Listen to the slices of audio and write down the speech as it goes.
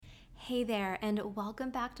Hey there, and welcome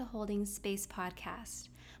back to Holding Space Podcast.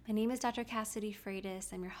 My name is Dr. Cassidy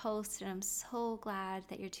Freitas. I'm your host, and I'm so glad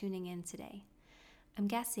that you're tuning in today. I'm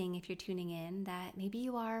guessing if you're tuning in that maybe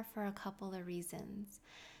you are for a couple of reasons.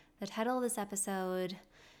 The title of this episode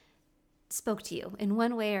spoke to you in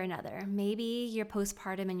one way or another. Maybe you're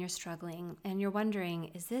postpartum and you're struggling, and you're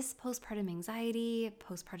wondering, is this postpartum anxiety,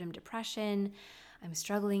 postpartum depression? I'm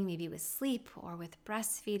struggling maybe with sleep or with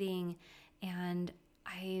breastfeeding, and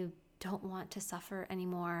I don't want to suffer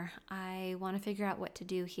anymore. I want to figure out what to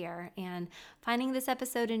do here. And finding this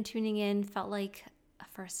episode and tuning in felt like a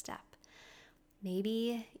first step.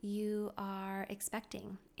 Maybe you are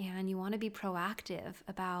expecting and you want to be proactive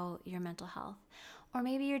about your mental health. Or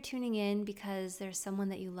maybe you're tuning in because there's someone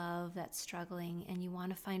that you love that's struggling and you want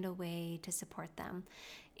to find a way to support them.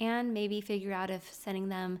 And maybe figure out if sending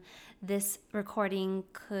them this recording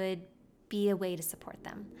could be a way to support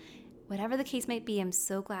them. Whatever the case might be, I'm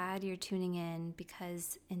so glad you're tuning in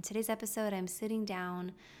because in today's episode, I'm sitting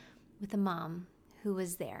down with a mom who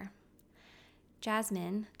was there.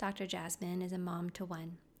 Jasmine, Dr. Jasmine, is a mom to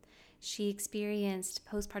one. She experienced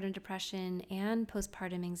postpartum depression and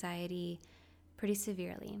postpartum anxiety pretty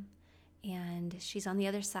severely. And she's on the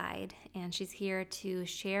other side, and she's here to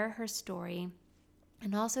share her story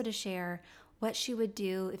and also to share what she would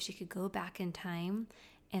do if she could go back in time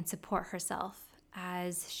and support herself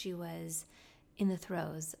as she was in the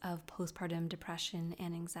throes of postpartum depression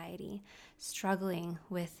and anxiety, struggling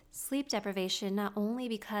with sleep deprivation, not only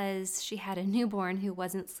because she had a newborn who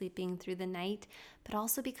wasn't sleeping through the night, but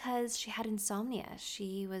also because she had insomnia.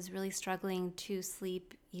 She was really struggling to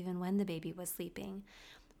sleep even when the baby was sleeping.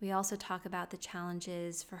 We also talk about the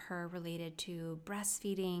challenges for her related to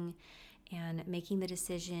breastfeeding and making the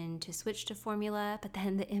decision to switch to formula, but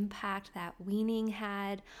then the impact that weaning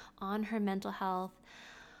had on her mental health.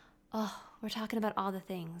 Oh, we're talking about all the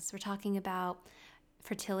things. We're talking about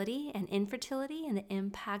fertility and infertility and the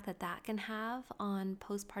impact that that can have on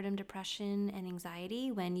postpartum depression and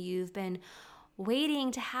anxiety when you've been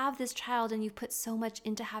waiting to have this child and you've put so much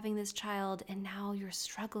into having this child and now you're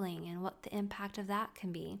struggling and what the impact of that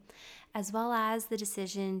can be, as well as the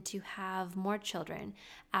decision to have more children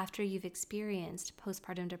after you've experienced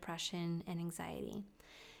postpartum depression and anxiety.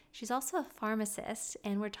 She's also a pharmacist,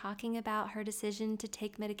 and we're talking about her decision to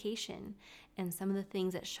take medication and some of the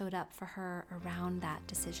things that showed up for her around that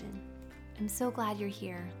decision. I'm so glad you're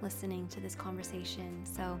here listening to this conversation,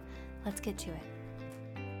 so let's get to it.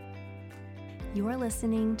 You're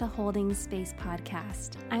listening to Holding Space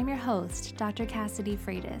Podcast. I'm your host, Dr. Cassidy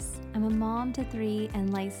Freitas. I'm a mom to 3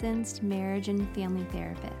 and licensed marriage and family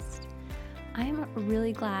therapist. I'm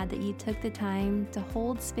really glad that you took the time to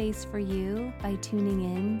hold space for you by tuning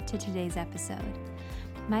in to today's episode.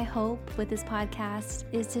 My hope with this podcast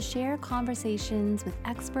is to share conversations with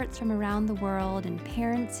experts from around the world and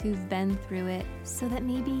parents who've been through it so that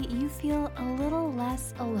maybe you feel a little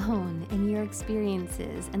less alone in your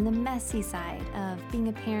experiences and the messy side of being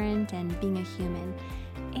a parent and being a human,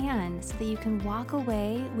 and so that you can walk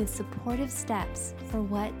away with supportive steps for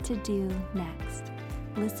what to do next.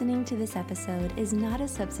 Listening to this episode is not a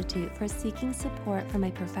substitute for seeking support from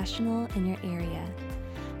a professional in your area.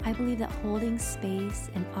 I believe that holding space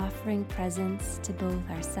and offering presence to both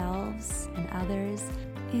ourselves and others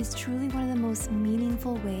is truly one of the most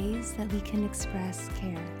meaningful ways that we can express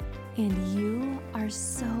care. And you are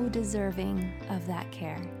so deserving of that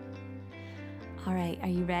care. All right, are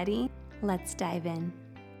you ready? Let's dive in.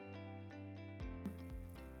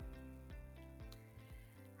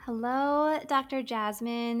 Hello, Dr.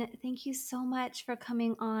 Jasmine. Thank you so much for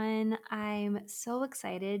coming on. I'm so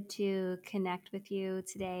excited to connect with you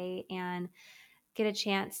today and get a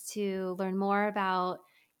chance to learn more about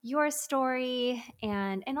your story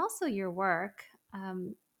and also your work.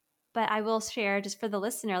 But I will share just for the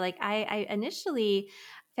listener, like I initially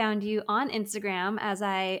found you on Instagram as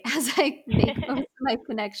I make most of my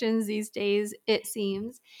connections these days, it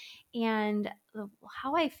seems. And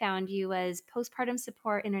how I found you was Postpartum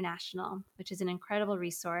Support International, which is an incredible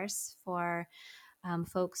resource for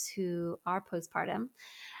folks who are postpartum.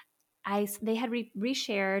 They had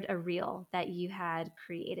reshared a reel that you had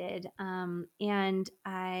created, and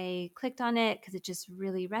I clicked on it because it just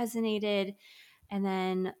really resonated, and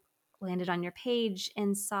then landed on your page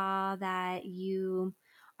and saw that you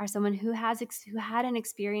are someone who had an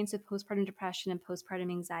experience of postpartum depression and postpartum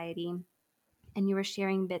anxiety, and you were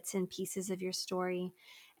sharing bits and pieces of your story.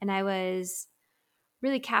 And I was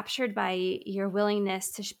really captured by your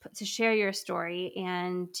willingness to share your story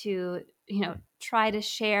and to, try to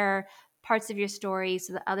share parts of your story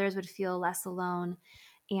so that others would feel less alone.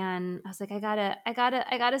 and I was like, I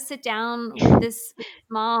gotta sit down with this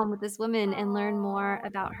mom, with this woman, and learn more Oh,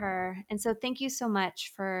 about her. And so, thank you so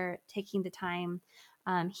much for taking the time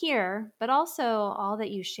here, but also all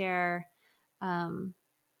that you share um,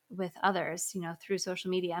 with others, through social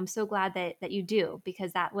media. I'm so glad that you do,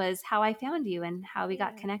 because that was how I found you and how we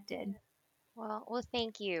got yeah. connected. Well,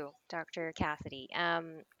 thank you, Dr. Cassidy.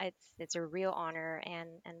 It's a real honor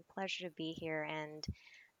and pleasure to be here, and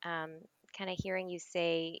kind of hearing you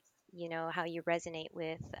say, how you resonate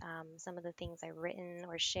with some of the things I've written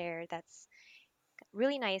or shared. That's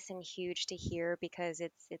really nice and huge to hear because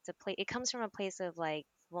it's a place. It comes from a place of like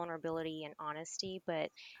vulnerability and honesty, but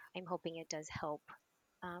I'm hoping it does help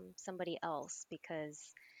somebody else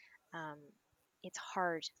because um, it's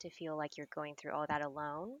hard to feel like you're going through all that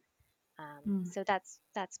alone. Mm. So that's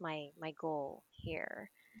my goal here.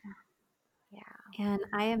 Yeah. And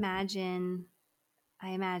I imagine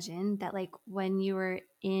that, like, when you were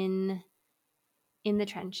in the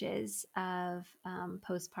trenches of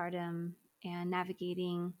postpartum and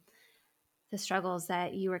navigating the struggles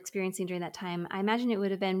that you were experiencing during that time, I imagine it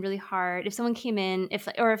would have been really hard if someone came in, if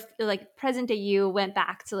like present day you went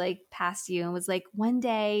back to like past you and was like, one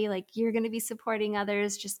day, like, you're going to be supporting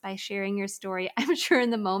others just by sharing your story. I'm sure in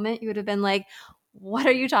the moment you would have been like, what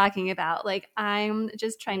are you talking about? Like, I'm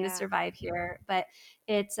just trying to Yeah. survive here. But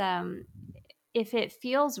it's, if it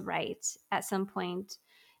feels right at some point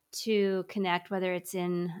to connect, whether it's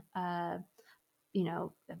in a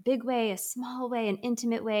big way, a small way, an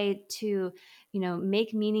intimate way, to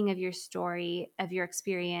make meaning of your story, of your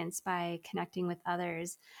experience, by connecting with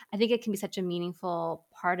others. I think it can be such a meaningful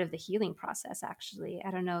part of the healing process. Actually,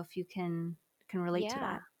 I don't know if you can relate to Yeah.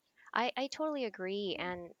 that. I totally agree,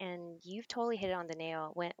 and you've totally hit it on the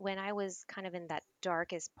nail. When I was kind of in that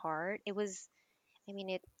darkest part, it was, I mean,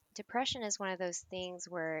 it depression is one of those things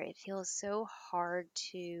where it feels so hard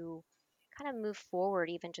to kind of move forward,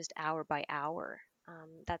 even just hour by hour.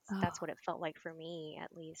 That's Oh, what it felt like for me,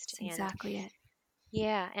 at least. it's And exactly it.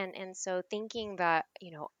 yeah, and so thinking that,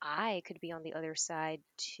 I could be on the other side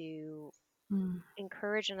to Mm,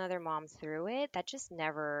 encourage another mom through it, that just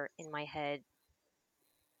never in my head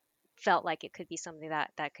felt like it could be something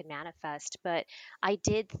that could manifest. But I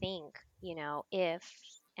did think, if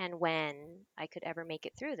and when I could ever make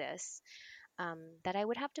it through this, that I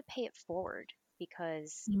would have to pay it forward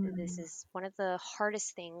because this mm, is one of the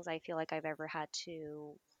hardest things I feel like I've ever had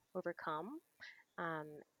to overcome. Um,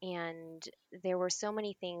 and there were so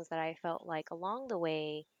many things that I felt like along the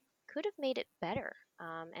way could have made it better.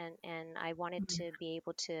 And I wanted mm. to be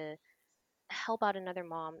able to help out another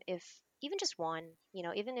mom, if even just one,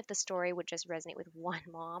 even if the story would just resonate with one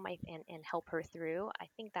mom, and help her through, I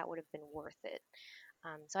think that would have been worth it.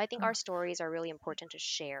 So I think Oh, our stories are really important to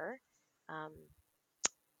share, um,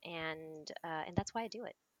 and that's why I do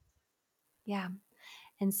it. yeah.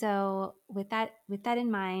 And so, with that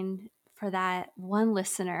in mind, for that one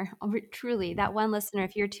listener, truly that one listener,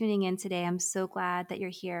 if you're tuning in today, I'm so glad that you're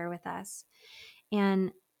here with us.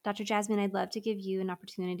 And Dr. Jasmine, I'd love to give you an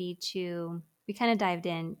opportunity to. We kind of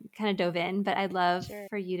dove in, but I'd love Sure.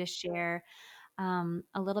 for you to share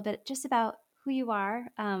a little bit just about who you are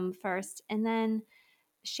first, and then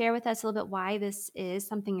share with us a little bit why this is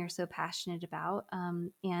something you're so passionate about.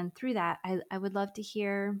 And through that, I would love to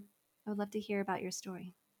hear. I would love to hear about your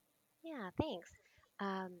story. Yeah, thanks.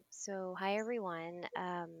 So hi everyone.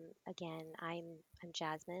 Again, I'm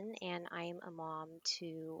Jasmine, and I'm a mom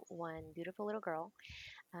to one beautiful little girl.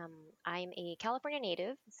 Um, I'm a California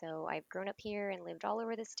native, so I've grown up here and lived all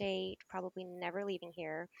over the state, probably never leaving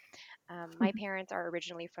here. My parents are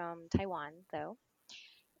originally from Taiwan, though,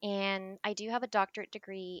 and I do have a doctorate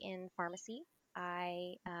degree in pharmacy.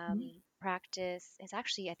 I practice, it's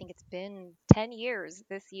actually, I think it's been 10 years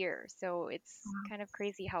this year, so it's kind of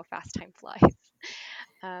crazy how fast time flies.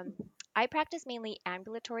 Um, I practice mainly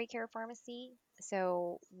ambulatory care pharmacy,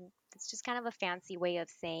 so it's just kind of a fancy way of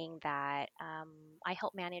saying that I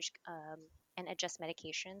help manage and adjust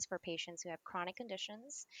medications for patients who have chronic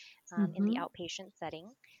conditions in the Mm-hmm. outpatient setting.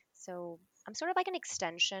 So I'm sort of like an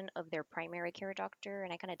extension of their primary care doctor,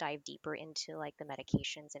 and I kind of dive deeper into like the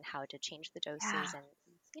medications and how to change the Yeah. doses and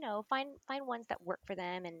find ones that work for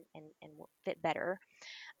them and fit better,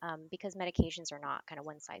 because medications are not kind of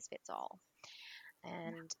one size fits all.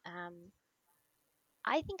 And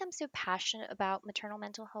I think I'm so passionate about maternal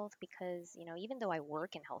mental health because, even though I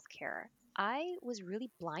work in healthcare, I was really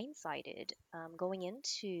blindsided going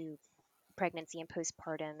into pregnancy and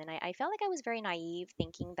postpartum. And I felt like I was very naive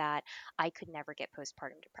thinking that I could never get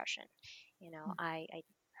postpartum depression. I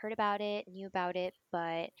heard about it, knew about it,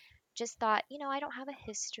 but just thought, I don't have a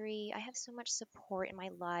history. I have so much support in my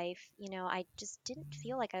life. I just didn't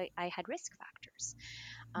feel like I had risk factors.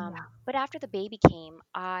 Yeah. But after the baby came,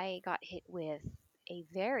 I got hit with a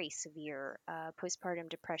very severe postpartum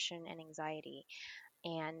depression and anxiety.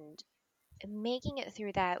 And making it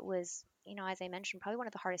through that was, as I mentioned, probably one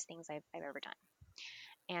of the hardest things I've ever done.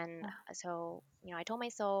 And Yeah. so, I told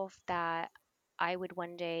myself that I would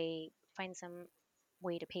one day find some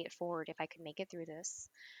way to pay it forward if I could make it through this.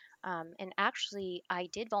 And actually, I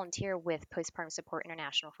did volunteer with Postpartum Support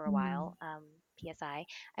International for a Mm. while, PSI.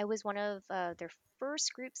 I was one of their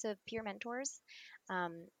first groups of peer mentors,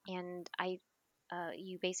 and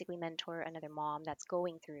you basically mentor another mom that's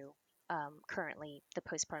going through currently the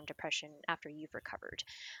postpartum depression after you've recovered.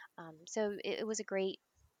 So it was a great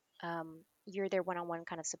you're their one-on-one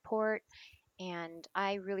kind of support, and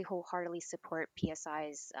I really wholeheartedly support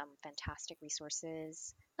PSI's fantastic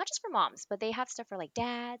resources, not just for moms, but they have stuff for like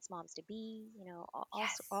dads, moms to be,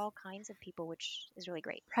 Yes. all kinds of people, which is really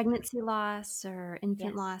great. Pregnancy loss or infant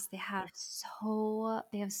Yes, loss, yes.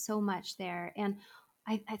 they have so much there. And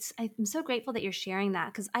I'm so grateful that you're sharing that,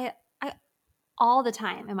 because I all the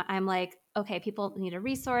time I'm like, okay, people need a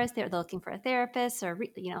resource, they're looking for a therapist, or I'm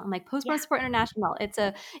like, Yeah. Postpartum Support International, it's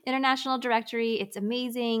a international directory, it's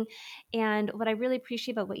amazing. And what I really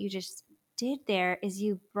appreciate about what you just did there is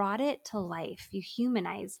you brought it to life, you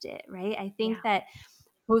humanized it, right? I think Yeah. that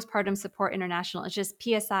Postpartum Support International, it's just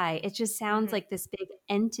PSI, it just sounds Hmm. like this big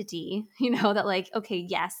entity, that like, okay,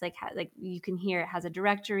 yes, like you can hear it has a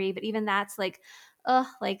directory, but even that's like,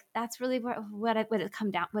 like that's really what it's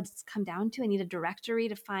come down to. I need a directory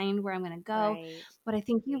to find where I'm going to go. Right. What I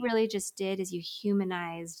think you really just did is you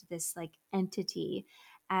humanized this like entity,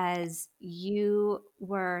 as you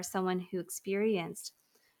were someone who experienced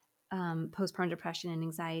postpartum depression and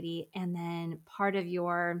anxiety, and then part of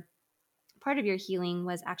your healing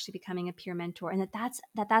was actually becoming a peer mentor, and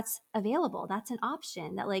that's available, that's an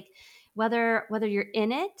option, that like whether you're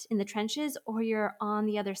in it in the trenches or you're on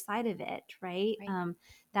the other side of it, right? Right.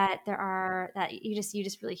 That there are that you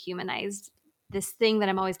just really humanized this thing that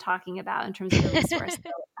I'm always talking about in terms of a resource.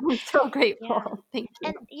 So I'm so Yeah. grateful. Thank you.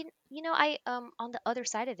 And I on the other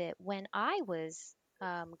side of it, when I was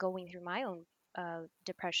going through my own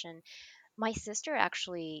depression, my sister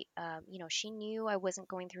actually, she knew I wasn't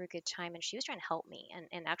going through a good time, and she was trying to help me.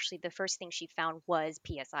 And actually, the first thing she found was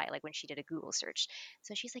PSI, like when she did a Google search.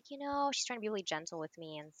 So she's like, she's trying to be really gentle with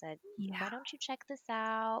me and said, Yeah. why don't you check this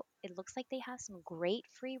out? It looks like they have some great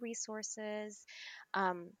free resources.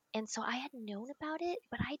 And so I had known about it,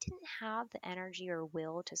 but I didn't have the energy or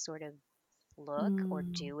will to sort of look or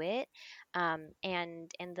Mm, do it. And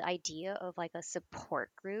the idea of like a support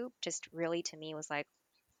group just really to me was like,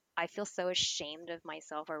 I feel so ashamed of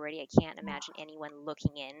myself already. I can't imagine anyone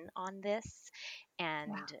looking in on this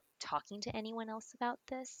yeah. and talking to anyone else about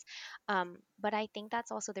this. But I think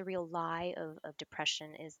that's also the real lie of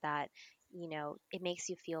depression, is that, it makes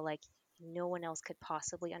you feel like no one else could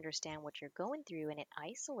possibly understand what you're going through, and it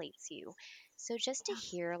isolates you. So just to Yes.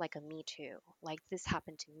 hear like a me too, like this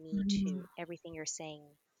happened to me too, Mm. everything you're saying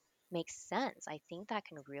makes sense. I think that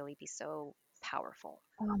can really be so powerful.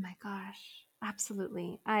 Oh my gosh,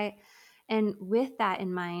 absolutely. And with that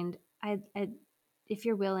in mind, I, if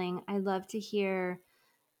you're willing, I'd love to hear,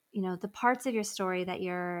 the parts of your story that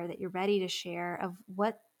you're ready to share, of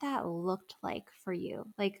what that looked like for you,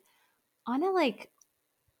 like on a like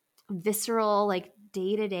visceral, like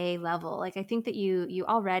day-to-day level. Like I think that you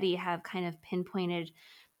already have kind of pinpointed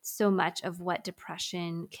so much of what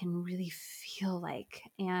depression can really feel like,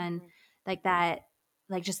 and Hmm. like that,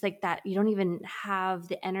 like just like that you don't even have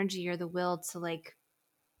the energy or the will to like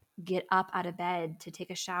get up out of bed, to take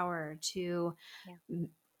a shower, to Yeah.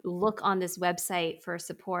 look on this website for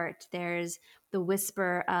support. There's the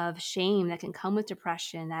whisper of shame that can come with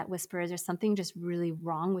depression, that whispers there's something just really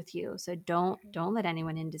wrong with you, so don't Hmm. don't let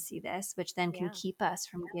anyone in to see this, which then can Yeah. keep us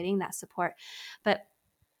from getting that support. But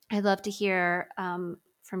I'd love to hear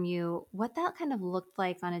from you what that kind of looked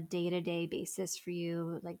like on a day-to-day basis for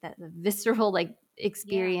you, like that the visceral like Yeah.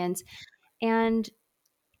 experience. And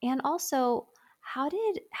and also, how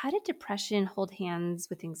did depression hold hands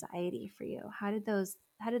with anxiety for you? How did those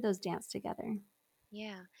dance together?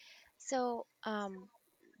 Yeah. So,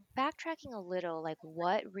 backtracking a little, like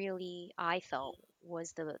what really I felt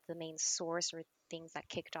was the main source or things that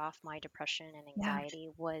kicked off my depression and Yeah. anxiety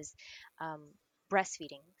was um,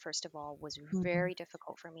 breastfeeding. First of all, was Mhm. very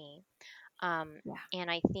difficult for me, um, Yeah.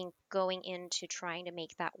 and I think going into trying to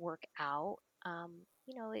make that work out,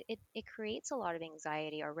 it creates a lot of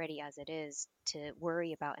anxiety already as it is, to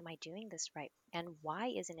worry about, am I doing this right? And why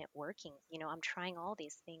isn't it working? I'm trying all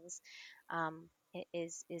these things.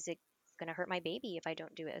 Is it going to hurt my baby if I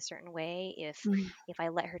don't do it a certain way? Mm. If I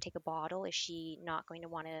let her take a bottle, is she not going to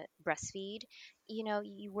want to breastfeed?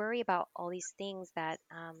 You worry about all these things that,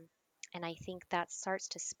 and I think that starts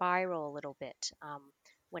to spiral a little bit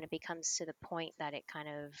when it becomes to the point that it kind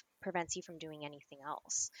of prevents you from doing anything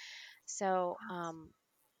else. So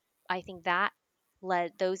I think that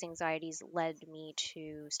led those anxieties led me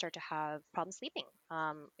to start to have problems sleeping.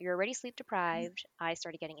 You're already sleep deprived. I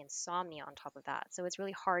started getting insomnia on top of that. So it's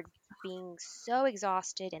really hard being so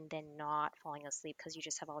exhausted and then not falling asleep because you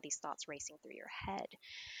just have all these thoughts racing through your head.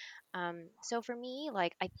 So for me,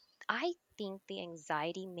 like I think the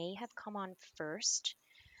anxiety may have come on first,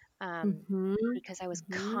 um, Mm-hmm. because I was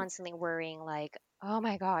Mm-hmm. constantly worrying, like, oh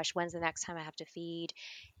my gosh, when's the next time I have to feed?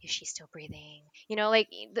 Is she still breathing? Like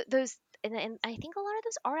those, and I think a lot of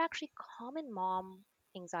those are actually common mom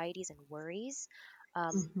anxieties and worries.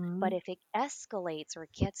 Mm-hmm. But if it escalates or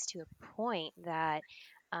gets to a point that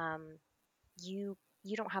um, you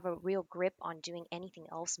don't have a real grip on doing anything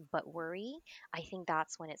else but worry, I think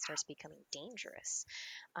that's when it starts becoming dangerous.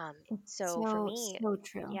 Um, so for So, me, so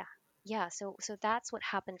true. yeah, yeah. So that's what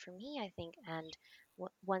happened for me, I think. And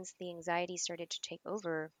once the anxiety started to take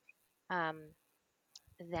over, um,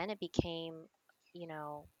 then it became,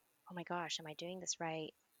 oh my gosh, am I doing this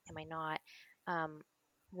right? Am I not? Um,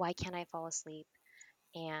 why can't I fall asleep?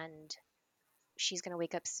 And she's going to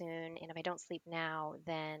wake up soon, and if I don't sleep now,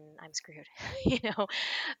 then I'm screwed. you know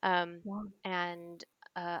um, Yeah. and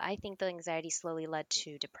I think the anxiety slowly led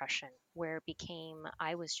to depression, where it became,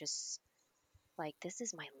 I was just like, this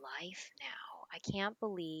is my life now. I can't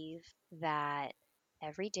believe that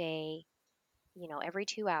every day, every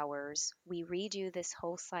 2 hours, we redo this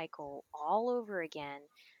whole cycle all over again.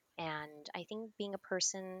 And I think being a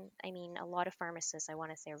person, I mean, a lot of pharmacists, I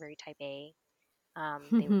want to say, are very type A.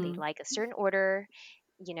 They Mm-hmm. like a certain order.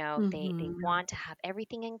 They Mm-hmm. want to have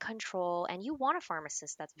everything in control, and you want a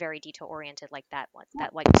pharmacist that's very detail oriented, like that one, Yeah.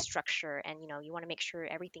 that like structure, and you want to make sure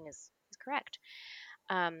everything is correct.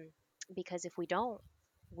 Um, because if we don't,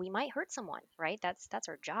 we might hurt someone, right? That's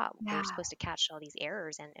our job. We're Yeah. supposed to catch all these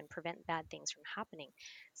errors and prevent bad things from happening.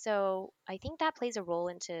 So I think that plays a role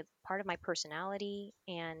into part of my personality.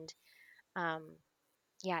 And um,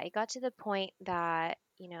 yeah, it got to the point that,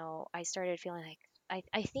 I started feeling like,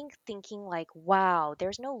 I think thinking like, wow,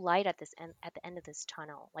 there's no light at the end of this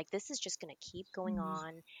tunnel. Like, this is just going to keep going Mm.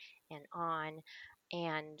 on and on.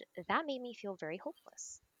 And that made me feel very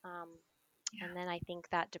hopeless. And then I think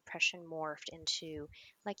that depression morphed into,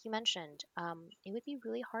 like you mentioned, it would be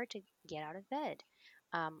really hard to get out of bed.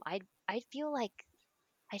 I'd feel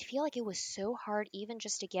like it was so hard even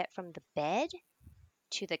just to get from the bed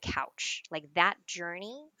to the couch. Like that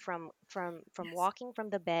journey from Yes. walking from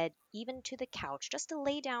the bed even to the couch, just to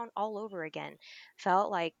lay down all over again,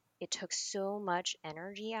 felt like it took so much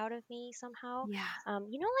energy out of me somehow. Yeah.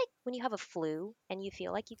 Like when you have a flu and you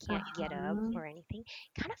feel like you can't get up Uh-huh. or anything,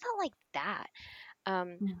 kind of felt like that.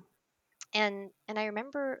 Um, Yeah. and I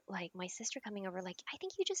remember like my sister coming over, like, I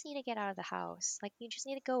think you just need to get out of the house. Like, you just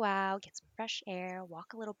need to go out, get some fresh air,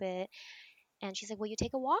 walk a little bit. And she's like, "Will you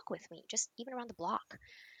take a walk with me, just even around the block?"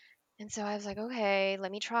 And so I was like, "Okay,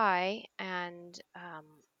 let me try." And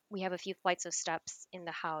we have a few flights of steps in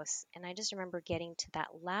the house. And I just remember getting to that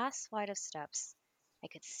last flight of steps. I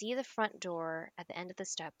could see the front door at the end of the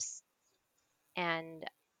steps. And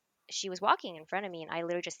she was walking in front of me. And I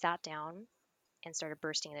literally just sat down and started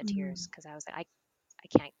bursting into tears Mm. because I was like,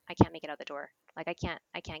 I can't make it out the door. Like, I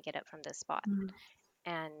can't get up from this spot. Mm.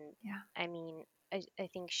 And Yeah. I mean, I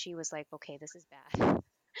think she was like, okay, this is bad.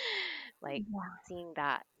 Like Yeah. seeing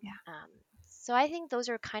that. Yeah. Um, so I think those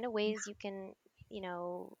are kind of ways you can,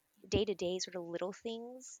 day to day sort of little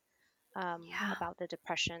things Yeah. about the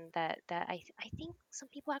depression that I think some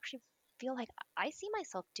people actually feel like I see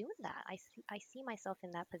myself doing that. I see myself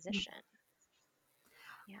in that Mm. position.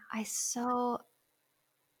 Yeah. I so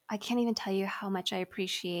I can't even tell you how much I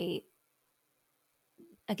appreciate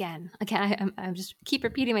again I'm just keep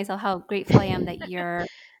repeating myself how grateful I am that you're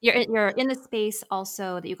in the space,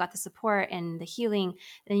 also that you got the support and the healing,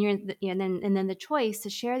 and and then the choice to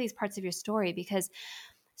share these parts of your story, because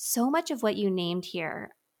so much of what you named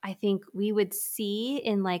here, I think we would see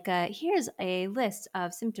in like here's a list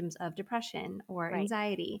of symptoms of depression or Right.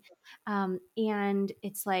 anxiety, and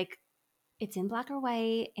it's like it's in black or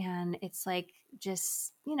white, and it's like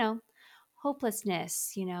just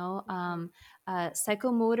hopelessness, Hmm.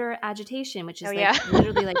 psychomotor agitation, which Oh is like yeah.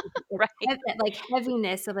 literally like Right. like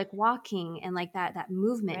heaviness of like walking, and like that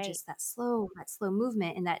movement, Right. just that slow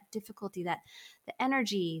movement, and that difficulty, that the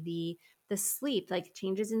energy, the sleep, like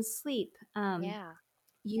changes in sleep, Yeah.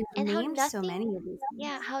 You've And how named so nothing, many of these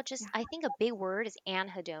yeah, things. how just Yeah. I think a big word is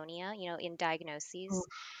anhedonia, in Oh, diagnoses.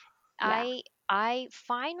 yeah. I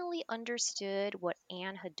finally understood what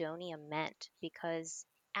anhedonia meant because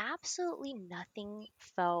absolutely nothing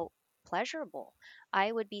felt pleasurable.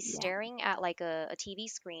 I would be Yeah. staring at like a TV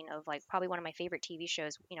screen of like probably one of my favorite TV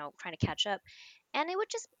shows, trying to catch up, and it would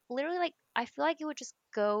just literally like I feel like it would just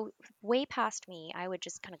go way past me. I would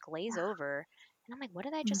just kind of glaze over, and I'm like, what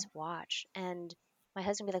did I Mm. just watch? And my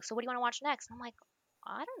husband would be like, so what do you want to watch next? And I'm like,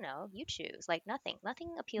 I don't know, you choose. Like nothing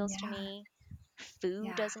appeals to Yeah. me.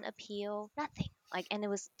 Food Yeah. doesn't appeal, nothing. Like, and it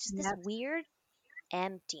was just this Yep. weird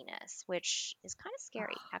emptiness, which is kind of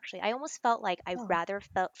scary, actually. I almost felt like I'd Oh. rather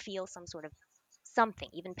feel some sort of something,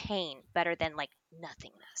 even pain, better than like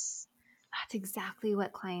nothingness. That's exactly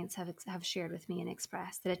what clients have shared with me and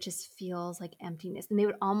expressed, that it just feels like emptiness, and they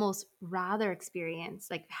would almost rather experience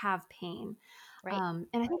like have pain. Right. And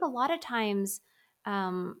I think a lot of times,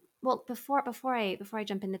 well, before I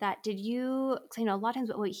jump into that, did you? 'Cause I know a lot of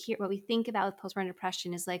times what we think about with postpartum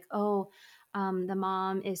depression is like, oh, the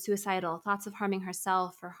mom is suicidal, thoughts of harming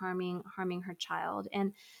herself or harming her child,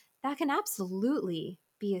 and that can absolutely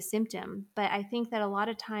be a symptom. But I think that a lot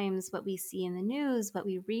of times what we see in the news, what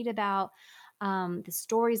we read about, the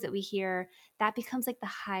stories that we hear, that becomes like the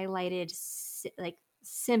highlighted like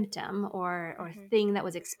symptom or Hmm. thing that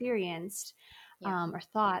was experienced, Yeah. or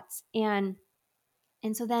thoughts. And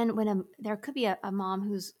so then when there could be a mom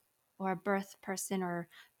who's, or a birth person or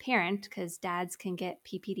parent, because dads can get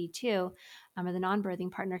PPD too, or the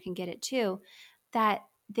non-birthing partner can get it too, that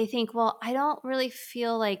they think, well, I don't really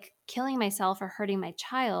feel like killing myself or hurting my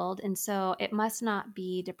child, and so it must not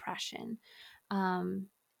be depression. Um,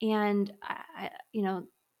 and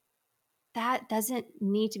that doesn't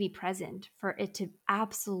need to be present for it to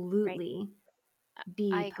Right. absolutely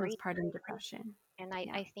I be agree. postpartum depression. And I,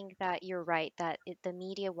 Yeah. I think that you're right that the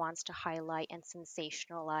media wants to highlight and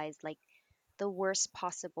sensationalize like the worst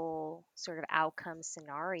possible sort of outcome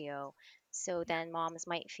scenario. So then moms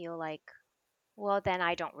might feel like, well, then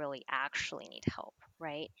I don't really actually need help,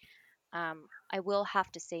 right? I will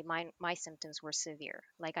have to say my symptoms were severe.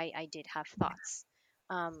 Like I did have thoughts.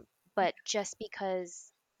 Um, but just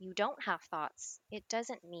because you don't have thoughts, it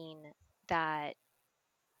doesn't mean that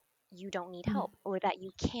you don't need Mm. help or that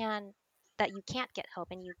you can't get help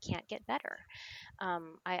and you can't get better.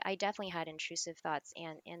 I definitely had intrusive thoughts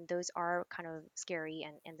and those are kind of scary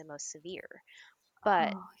and the most severe.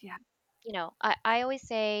 But Oh, yeah. I always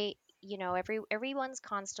say, everyone's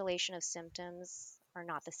constellation of symptoms are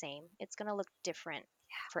not the same. It's going to look different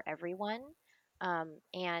for everyone.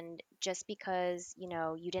 And just because,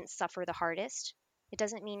 you didn't suffer the hardest, it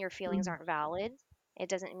doesn't mean your feelings Mm. aren't valid. It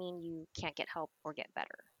doesn't mean you can't get help or get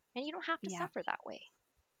better. And you don't have to Yeah. suffer that way.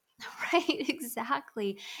 Right,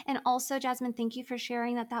 exactly. And also, Jasmine, thank you for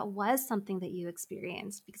sharing that that was something that you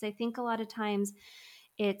experienced, because I think a lot of times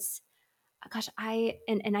it's, gosh,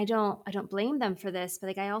 and I don't blame them for this, but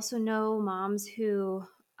like I also know moms who,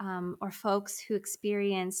 or folks who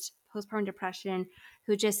experienced postpartum depression,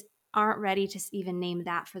 who just aren't ready to even name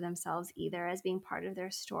that for themselves either as being part of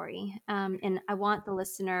their story. Hmm. And I want the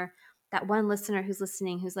listener, that one listener who's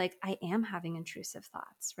listening, who's like, I am having intrusive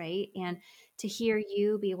thoughts, right? And Hmm. to hear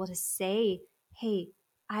you be able to say, hey,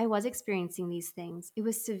 I was experiencing these things, it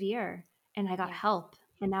was severe, and I got Yeah. help,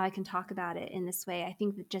 and now I can talk about it in this way. I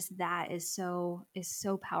think that just that is so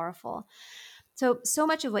powerful. So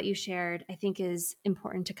much of what you shared, I think, is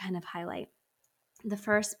important to kind of highlight. The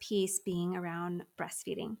first piece being around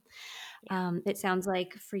breastfeeding. Yeah. It sounds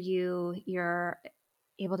like for you, you're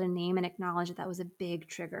able to name and acknowledge that that was a big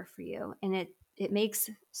trigger for you, and it makes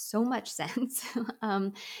so much sense.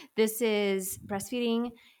 This is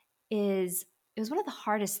breastfeeding is it was one of the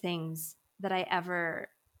hardest things that I ever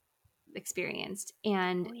experienced.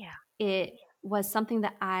 And Oh yeah. it was something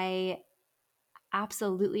that I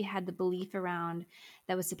absolutely had the belief around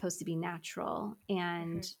that was supposed to be natural.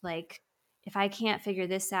 And Hmm. like, if I can't figure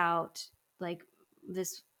this out, like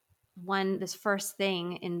this this first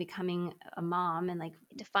thing in becoming a mom and like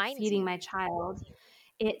It defines feeding you. my child,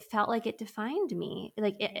 it felt like it defined me,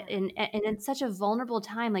 like Yeah. and in such a vulnerable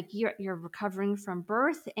time, like you're recovering from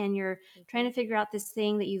birth and you're trying Hmm. to figure out this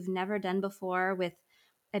thing that you've never done before with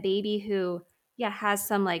a baby who, yeah, has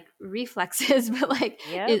some like reflexes but like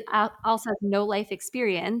Yep. is also has no life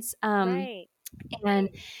experience. Right. And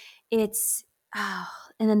it's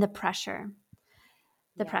and then the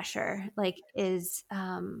Yes. pressure like is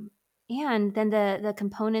and then the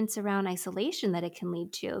components around isolation that it can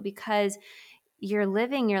lead to, because you're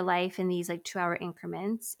living your life in these like 2-hour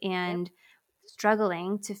increments Yep. and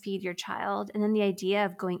struggling to feed your child. And then the idea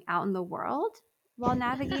of going out in the world while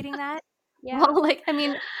navigating that, Yeah. Well, like, I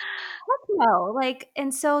mean, heck no. Like,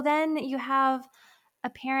 and so then you have a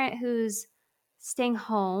parent who's staying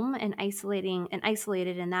home and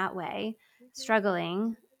isolated in that way, Hmm.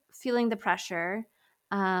 struggling, feeling the pressure.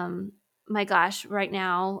 Um, my gosh, right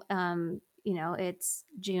now, it's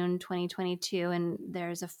June 2022 and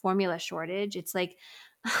there's a formula shortage. It's like,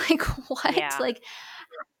 like what? Yeah. Like,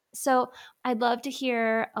 so I'd love to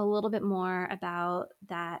hear a little bit more about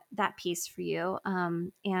that piece for you,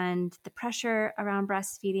 and the pressure around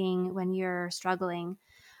breastfeeding when you're struggling,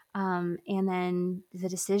 and then the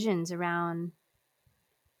decisions around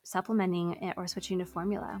supplementing it or switching to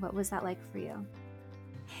formula. What was that like for you?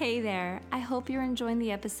 Hey there, I hope you're enjoying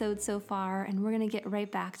the episode so far, and we're going to get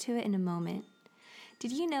right back to it in a moment.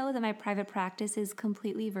 Did you know that my private practice is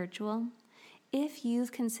completely virtual? If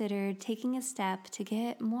you've considered taking a step to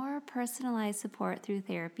get more personalized support through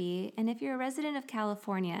therapy, and if you're a resident of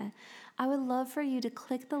California, I would love for you to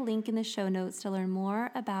click the link in the show notes to learn more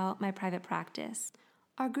about my private practice.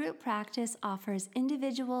 Our group practice offers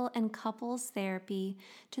individual and couples therapy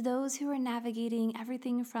to those who are navigating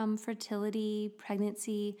everything from fertility,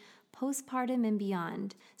 pregnancy, postpartum, and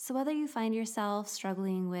beyond. So, whether you find yourself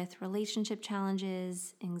struggling with relationship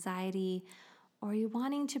challenges, anxiety, or you're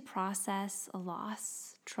wanting to process a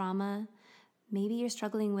loss, trauma, maybe you're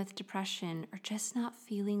struggling with depression or just not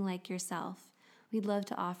feeling like yourself, we'd love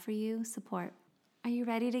to offer you support. Are you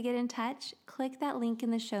ready to get in touch? Click that link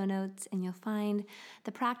in the show notes and you'll find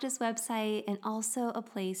the practice website and also a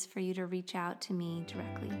place for you to reach out to me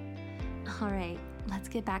directly. All right, let's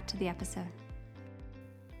get back to the episode.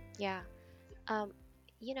 Yeah. Um,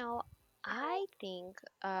 you know, I think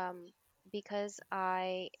because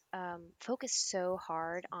I focus so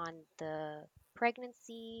hard on the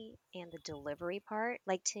pregnancy and the delivery part,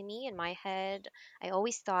 like to me in my head, I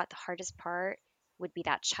always thought the hardest part would be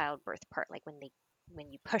that childbirth part, like when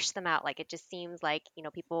you push them out. Like it just seems like,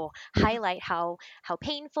 people highlight how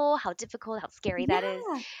painful, how difficult, how scary that is.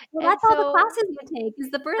 Yeah. Well, And that's all the so, classes you take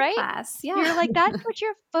is the birth right? class. Yeah. You're like, that's what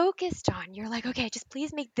you're focused on. You're like, okay, just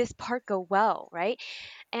please make this part go well, right?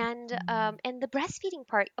 And the breastfeeding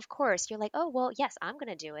part, of course, you're like, oh well, yes, I'm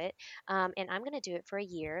gonna do it, and I'm gonna do it for a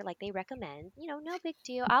year, like they recommend. No big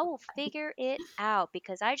deal. I will figure it out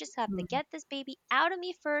because I just have to Mm, get this baby out of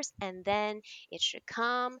me first, and then it should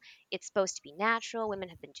come. It's supposed to be natural. Women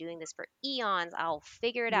have been doing this for eons. I'll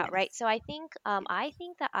figure it out, right? yes. So I think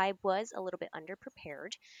that I was a little bit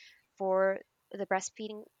underprepared for the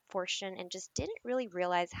breastfeeding portion and just didn't really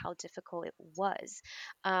realize how difficult it was.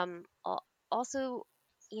 Also,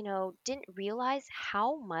 didn't realize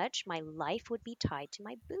how much my life would be tied to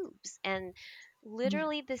my boobs. And Mm,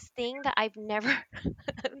 literally, this thing that I've never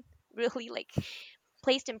really like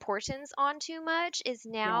placed importance on too much is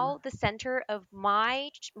yeah. now the center of my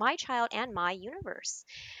child and my universe.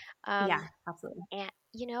 Yeah, Um, absolutely.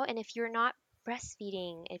 and if you're not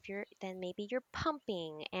breastfeeding, if you're then maybe you're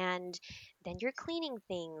pumping and then you're cleaning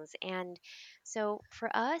things. And so for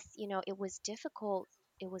us, it was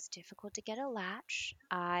difficult to get a latch.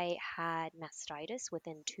 I had mastitis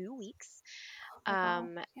within 2 weeks. Oh my gosh.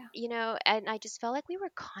 um Yeah. and I just felt like we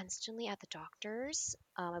were constantly at the doctors.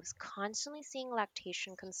 I was constantly seeing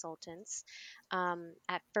lactation consultants.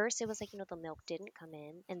 At first it was like, the milk didn't come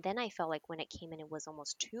in, and then I felt like when it came in it was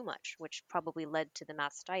almost too much, which probably led to the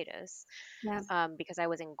mastitis, Yeah. because I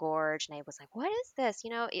was engorged and I was like, what is this?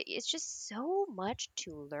 It's just so much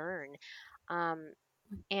to learn. um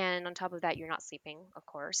and on top of that, you're not sleeping, of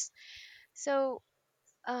course. So,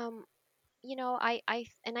 um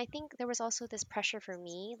I think there was also this pressure for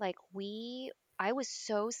me. Like I was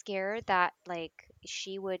so scared that like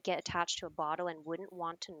she would get attached to a bottle and wouldn't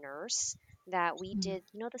want to nurse, that we Mm. did,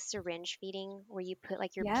 the syringe feeding where you put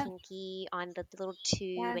like your Yep. pinky on the little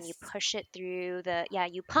tube and you Yes. push it through yeah,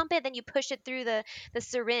 you pump it, then you push it through the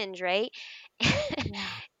syringe, right? Yeah.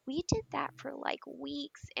 We did that for like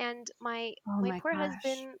weeks, and my Oh my my poor gosh.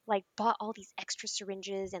 husband like bought all these extra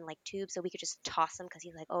syringes and like tubes so we could just toss them, because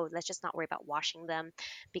he's like, oh, let's just not worry about washing them,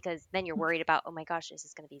 because then you're worried about, oh my gosh, is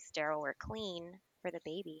this going to be sterile or clean for the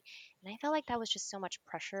baby. And I felt like that was just so much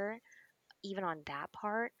pressure even on that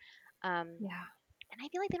part. Yeah. And I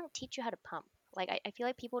feel like they don't teach you how to pump. Like I feel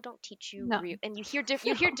like people don't teach you No. and you hear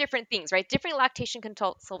No. different things, right? Different lactation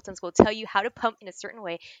consultants will tell you how to pump in a certain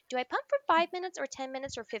way. Do I pump for 5 minutes or 10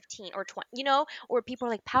 minutes or 15 or 20? Or people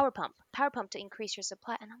are like power pump to increase your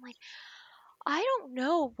supply, and I'm like, I don't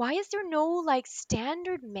know. Why is there no like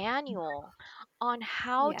standard manual on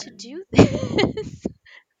how Yeah. to do this?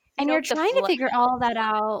 And you're The trying to flow. figure all that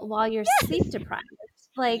out while you're sleep deprived.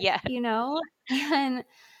 Like, Yes. and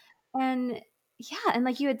and yeah, and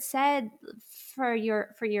like you had said, for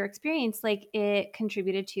your experience, like it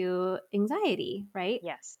contributed to anxiety, right?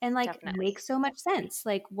 Yes, And like definitely. makes so much sense.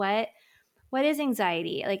 Like what is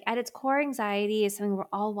anxiety? Like at its core, anxiety is something we're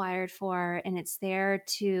all wired for, and it's there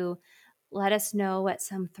to let us know what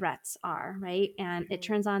some threats are, right? And it Hmm.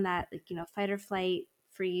 turns on that, like, fight or flight,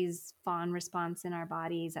 freeze, fawn response in our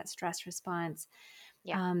bodies, that stress response,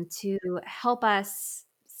 Yeah. to help us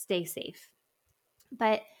stay safe.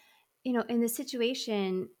 But, in this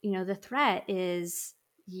situation, the threat is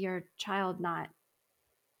your child not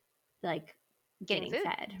like Getting getting food.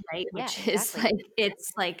 fed, right? Yeah, Which is exactly. like,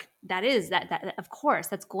 it's like that is that of course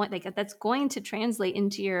that's going to translate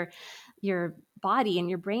into your body and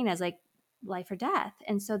your brain as like life or death.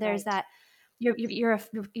 And so there's Right. that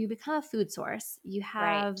you become a food source. You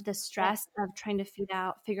Right. have the Yeah. stress of trying to figure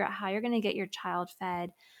out how you're going to get your child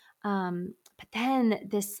fed. But then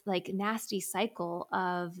this like nasty cycle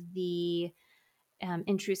of the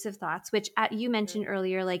intrusive thoughts, which you Hmm. mentioned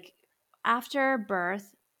earlier, like after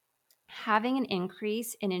birth, having an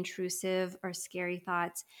increase in intrusive or scary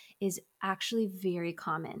thoughts is actually very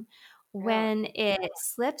common. Really. When it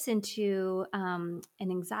slips into an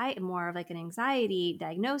anxiety, more of like an anxiety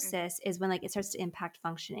Hmm. diagnosis, is when like it starts to impact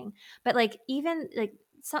functioning. But like even like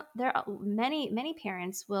there are many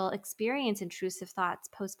parents will experience intrusive thoughts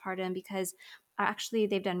postpartum because actually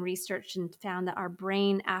they've done research and found that our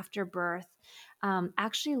brain after birth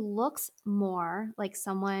actually looks more like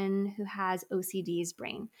someone who has OCD's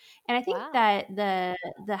brain. And I think Wow. that the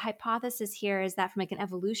hypothesis here is that from like an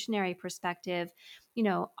evolutionary perspective,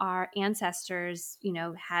 our ancestors,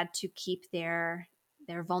 had to keep their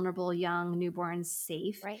vulnerable young newborns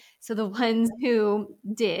safe. Right. So the ones who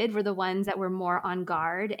did were the ones that were more on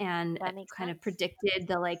guard and That makes kind of sense. predicted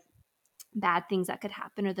the like bad things that could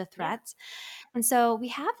happen or the Yeah. threats. And so we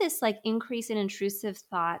have this like increase in intrusive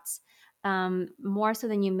thoughts, more so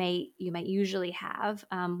than you might usually have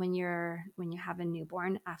when you have a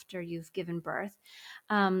newborn after you've given birth.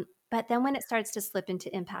 Yeah. But then when it starts to slip into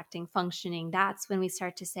impacting functioning, that's when we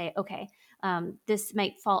start to say, okay, this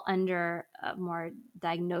might fall under a more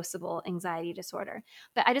diagnosable anxiety disorder.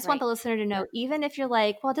 But I just want Right. the listener to know, even if you're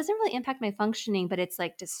like, well, it doesn't really impact my functioning, but it's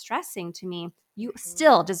like distressing to me, you Hmm.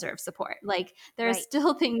 still deserve support. Like there are Right.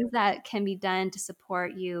 still things that can be done to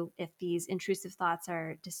support you if these intrusive thoughts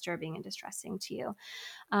are disturbing and distressing to you.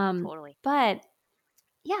 Totally. But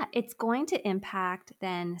yeah, it's going to impact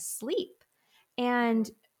then sleep. Hmm. And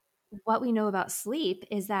what we know about sleep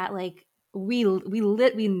is that like we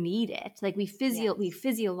need it. Like we Yes.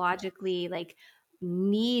 physiologically like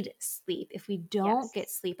need sleep. If we don't get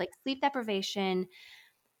Yes. sleep, like sleep deprivation,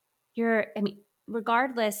 I mean,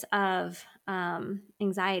 regardless of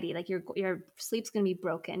anxiety, like your sleep's going to be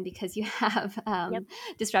broken because you have Yep.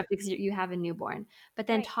 disrupted because you have a newborn. But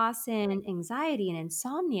then Right. toss in anxiety and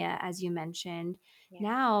insomnia, as you mentioned. Yeah.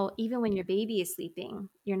 Now, even when your baby is sleeping,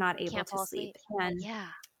 you're not able Can't to fall sleep, asleep. and Yeah.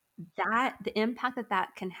 the impact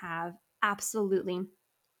that can have, absolutely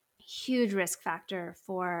huge risk factor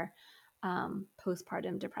for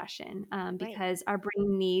postpartum depression, Right. because our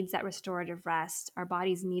brain needs that restorative rest, our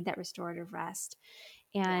bodies need that restorative rest,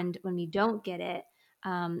 Yeah. and when we don't get it,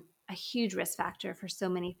 a huge risk factor for so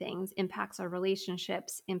many things, impacts our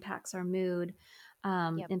relationships, impacts our mood,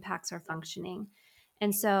 Yep. impacts our functioning.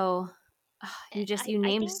 And so I you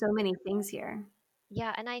I named think, so many things here.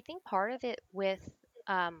 yeah, and I think part of it with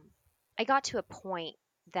um I got to a point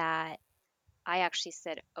that I actually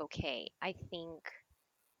said, okay, I think,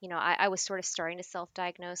 I was sort of starting to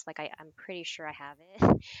self-diagnose, like I'm pretty sure I have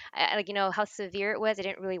it. Like, how severe it was, I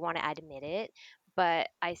didn't really want to admit it, but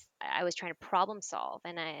I was trying to problem solve,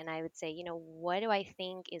 and I would say, what do I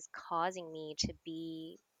think is causing me to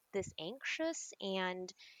be this anxious,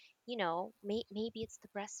 and maybe it's the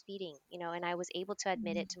breastfeeding, and I was able to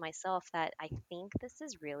admit it to myself that I think this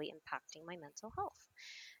is really impacting my mental health.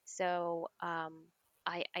 So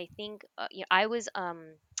I think,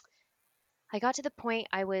 I got to the point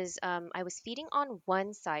I was feeding on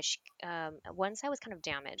one side. One side was kind of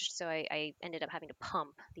damaged, so I ended up having to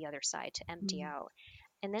pump the other side to empty Mm. out.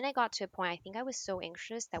 And then I got to a point, I think I was so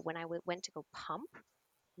anxious that when I went to go pump,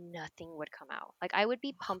 nothing would come out. Like I would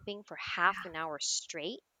be pumping for half an hour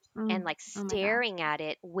straight and like Oh my gosh. staring at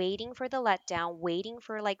it, waiting for the letdown, waiting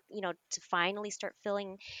for like, to finally start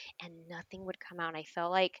filling, and nothing would come out. And I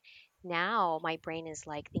felt like now my brain is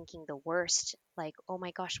like thinking the worst, like, oh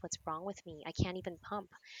my gosh, what's wrong with me? I can't even pump.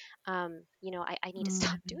 I need to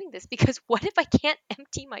stop Mm. doing this because what if I can't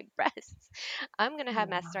empty my breasts? I'm gonna have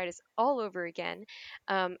Yeah. mastitis all over again.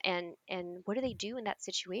 And what do they do in that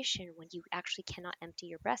situation when you actually cannot empty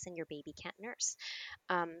your breast and your baby can't nurse?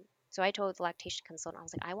 Um, So I told the lactation consultant, I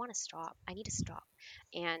was like, I want to stop. I need to stop.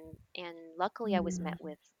 And and luckily I was met Mm.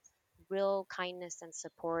 with real kindness and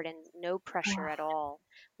support and no pressure Oh, at all,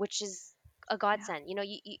 which is a yeah. godsend. You know,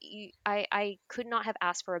 I could not have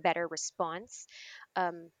asked for a better response.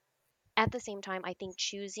 Um, at the same time, I think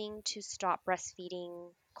choosing to stop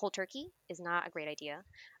breastfeeding cold turkey is not a great idea,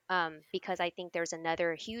 because I think there's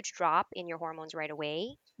another huge drop in your hormones right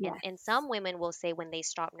away. And Yes, some women will say when they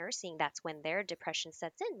stop nursing, that's when their depression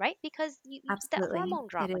sets in, right? Because you that absolutely. hormone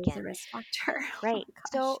It drop is a again. risk factor. Oh Right. my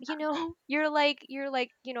So, gosh. you're like,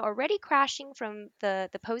 already crashing from the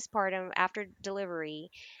postpartum after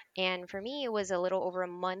delivery. And for me, it was a little over a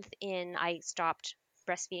month in, I stopped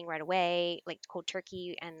breastfeeding right away, like cold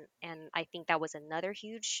turkey, and I think that was another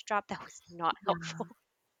huge drop that was not Yeah. helpful.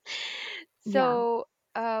 Yeah. So,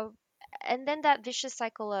 uh, and then that vicious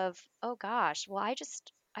cycle of, oh gosh, well, I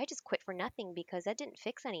just quit for nothing because that didn't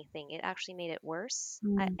fix anything. It actually made it worse.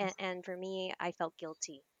 Mm. And for me, I felt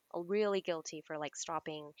guilty, really guilty for like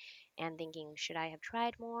stopping and thinking, should I have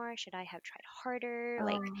tried more? Should I have tried harder?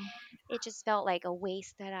 Like, Oh. it just felt like a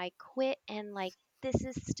waste that I quit, and like this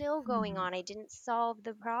is still going Mm. on. I didn't solve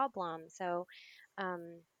the problem. So,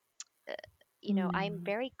 um, I'm Mm.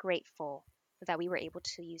 very grateful that we were able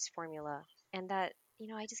to use formula, and that,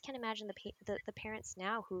 I just can't imagine the parents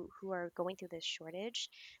now who are going through this shortage,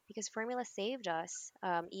 because formula saved us.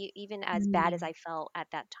 Even as bad as Mm. I felt at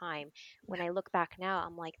that time, when I look back now,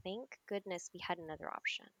 I'm like, thank goodness we had another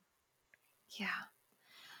option. Yeah.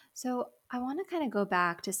 So I want to kind of go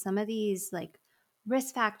back to some of these like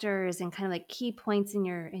risk factors and kind of like key points in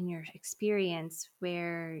your experience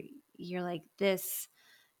where you're like this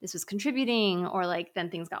was contributing or like then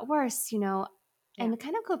things got worse, Yeah. and to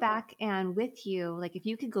kind of go back and with you, like if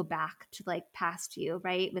you could go back to like past you,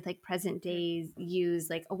 right, with like present Mm. days, use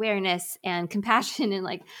like awareness and compassion and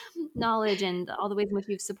like knowledge and all the ways in which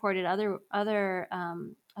you've supported other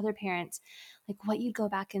parents, like what you'd go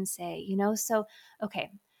back and say, so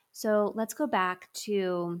okay, so let's go back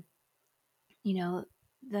to, you know,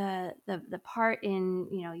 the part in,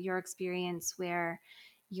 your experience where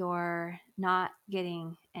you're not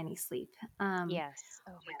getting any sleep. Yes.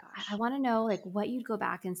 Oh my I gosh. want to know like what you'd go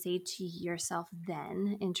back and say to yourself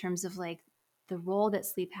then in terms of like the role that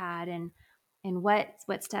sleep had and what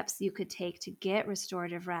steps you could take to get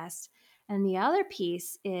restorative rest. And the other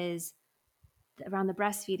piece is around the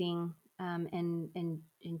breastfeeding,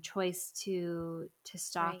 and choice to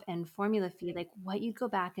stop Right. and formula feed, like what you'd go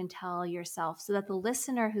back and tell yourself so that the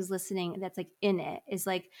listener who's listening that's like in it is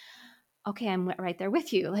like, okay, I'm right there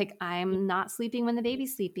with you, like Y- I'm not sleeping when the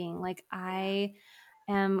baby's sleeping, like Yeah. I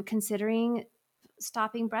am considering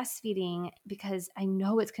stopping breastfeeding because I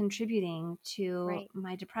know it's contributing to Right.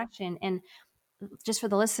 my depression. And just for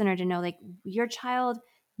the listener to know, like your child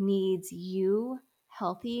needs you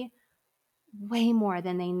healthy way more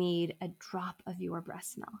than they need a drop of your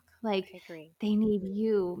breast milk. Like I agree. they need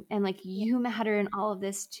you, and like Yeah. you matter in all of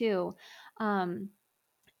this too. Um,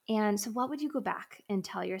 and so, what would you go back and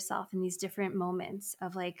tell yourself in these different moments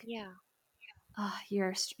of like, Yeah. oh,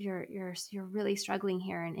 you're really struggling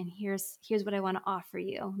here, and here's what I want to offer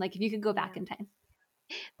you. Like if you could go back Yeah. in time.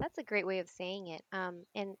 That's a great way of saying it.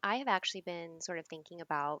 And I have actually been sort of thinking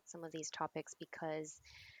about some of these topics because,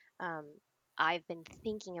 um, I've been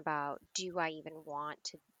thinking about, do I even want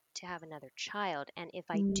to have another child? And if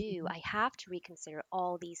I do, Mm, I have to reconsider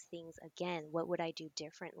all these things again. What would I do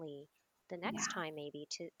differently the next yeah. time, maybe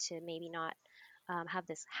to maybe not, have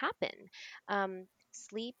this happen?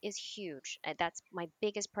 Sleep is huge. That's my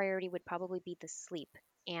biggest priority. Would probably be the sleep.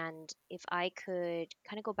 And if I could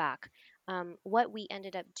kind of go back, what we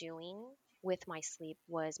ended up doing with my sleep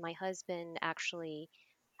was my husband actually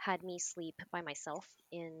had me sleep by myself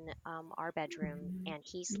in, our bedroom, Mhm. and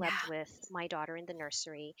he slept Yeah. with my daughter in the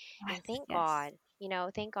nursery. And Yes. Yes.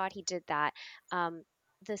 thank God he did that.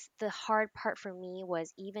 The hard part for me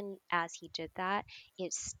was, even as he did that,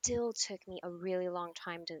 it still took me a really long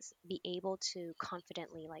time to be able to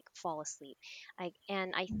confidently like fall asleep.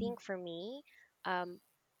 And I Mm, think for me, um,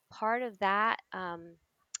 part of that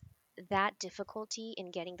difficulty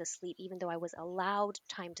in getting the sleep, even though I was allowed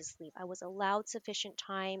time to sleep, I was allowed sufficient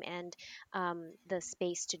time and, the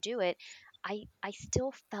space to do it, I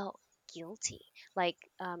still felt guilty. Like,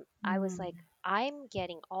 I was like, mm, I'm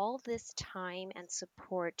getting all this time and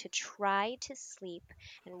support to try to sleep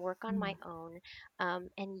and work on my mm, own,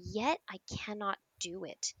 and yet I cannot do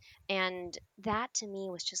it. And that to me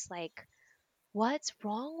was just like, what's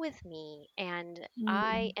wrong with me? And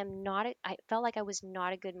mm, I felt like I was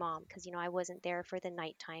not a good mom because, I wasn't there for the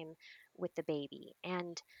nighttime with the baby.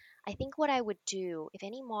 And I think what I would do, if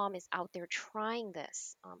any mom is out there trying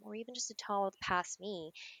this, or even just to tell past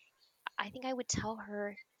me, I think I would tell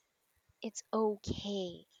her it's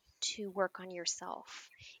okay to work on yourself.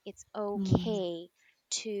 It's Mm. okay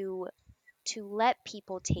to let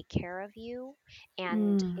people take care of you.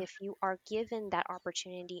 And Mm. if you are given that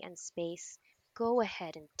opportunity and space, go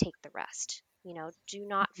ahead and take the rest. Do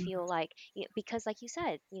not feel like, because like you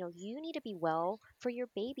said, you need to be well for your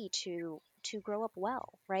baby to grow up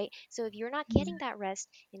well, right? So if you're not getting Yeah. that rest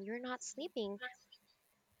and you're not sleeping,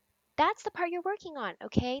 that's the part you're working on.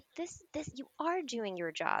 Okay, this you are doing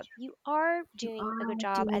your job, you are You doing a good are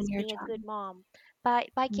job doing as your being a job. good mom by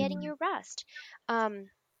getting Mm. your rest.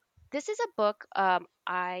 This is a book. I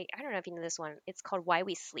don't know if you know this one. It's called Why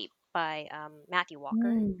We Sleep by Matthew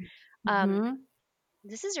Walker. Mm. Um, Mm-hmm.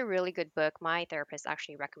 this is a really good book. My therapist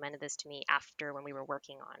actually recommended this to me after when we were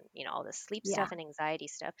working on, all the sleep Yeah. stuff and anxiety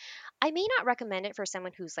stuff. I may not recommend it for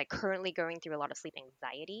someone who's like currently going through a lot of sleep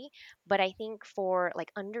anxiety, but I think for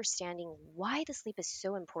like understanding why the sleep is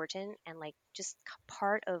so important and like just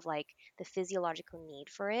part of like the physiological need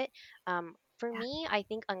for it. For Yeah. me, I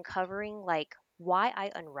think uncovering like why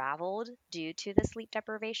I unraveled due to the sleep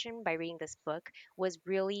deprivation by reading this book was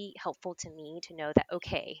really helpful to me to know that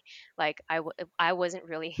okay, like I wasn't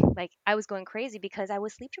really like I was going crazy because I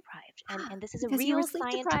was sleep deprived, and this is a Because you were real sleep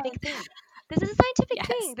scientific deprived. thing. This is a scientific Yes.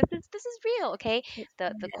 thing. This is real. Okay, It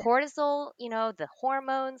the is. cortisol, the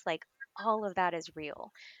hormones, like all of that is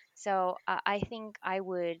real. So I think I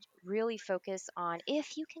would really focus on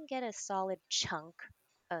if you can get a solid chunk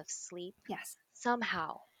of sleep Yes.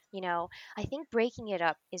 somehow. I think breaking it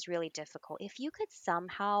up is really difficult. If you could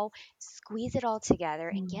somehow squeeze it all together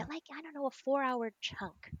and Mm. get like, I don't know, a 4 hour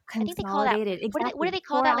chunk. I think they call that, Consolidated. what do Exactly. they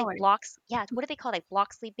call 4 that? Like hours. blocks. Yeah. What do they call like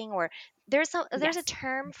block sleeping? Or there's a Yes.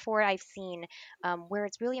 term for it I've seen, where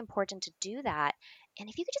it's really important to do that. And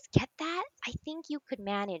if you could just get that, I think you could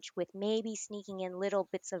manage with maybe sneaking in little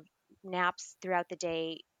bits of naps throughout the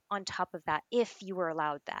day on top of that if you were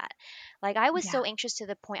allowed that. Like I was Yeah. so anxious to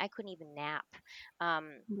the point I couldn't even nap.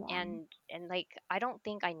 Um, Yeah. and like I don't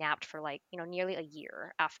think I napped for like, nearly a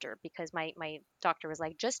year after, because my doctor was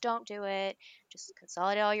like, just don't do it. Just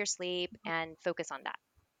consolidate all your sleep and focus on that.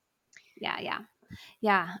 Yeah. Yeah.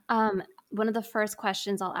 Yeah. One of the first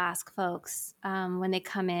questions I'll ask folks when they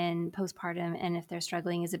come in postpartum and if they're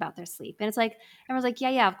struggling is about their sleep. And it's like, everyone's like,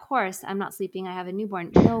 yeah, of course, I'm not sleeping. I have a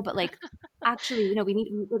newborn. No, but like, actually, we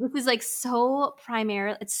need, this is like so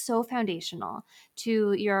primary, it's so foundational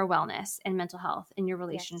to your wellness and mental health and your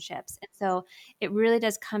Yes. relationships. And so it really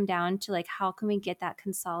does come down to like, how can we get that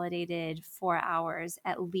consolidated 4 hours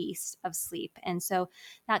at least of sleep? And so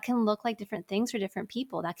that can look like different things for different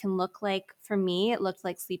people. That can look like, for me, it looked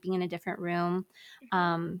like sleeping in a different room, Hmm.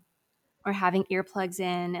 um, or having earplugs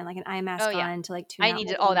in and like an eye Oh mask yeah, on to like tune I out my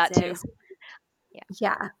needed all that too. senses. Yeah.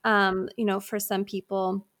 Yeah. For some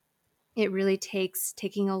people, it really takes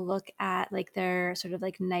taking a look at like their sort of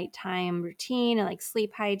like nighttime routine and like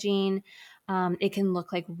sleep hygiene. It can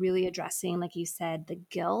look like really addressing, like you said, the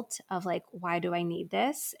guilt of like, why do I need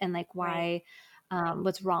this? And like, Right. why,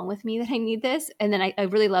 what's wrong with me that I need this? And then I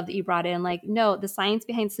really love that you brought in like, no, the science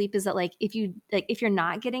behind sleep is that like, if you're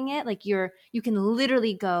not getting it, like you can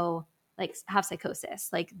literally go like have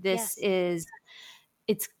psychosis. Like Yes.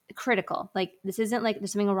 it's critical. Like this isn't like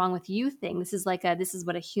there's something wrong with you thing. This is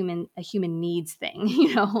what a human needs thing,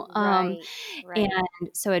 Right. and Right.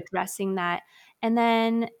 so addressing that, and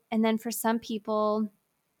then for some people,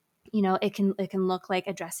 it can look like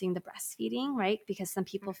addressing the breastfeeding, right? Because some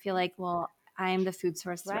people feel Hmm. like, well, I am the food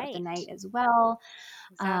source throughout the Right. night as well.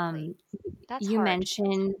 Exactly. Um, That's you hard.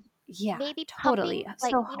 mentioned, yeah, Maybe pumping, totally,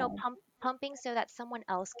 like, so hard. pumping so that someone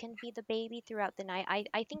else can feed the baby throughout the night.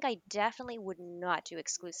 I think I definitely would not do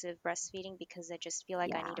exclusive breastfeeding because I just feel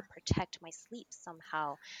like I need Yeah, to protect my sleep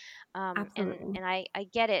somehow. And absolutely. I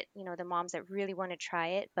get it, the moms that really want to try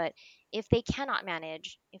it, but if they cannot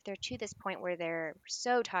manage, if they're to this point where they're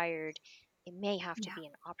so tired, it may have to Yeah. be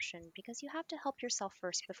an option because you have to help yourself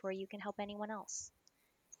first before you can help anyone else.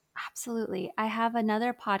 Absolutely. I have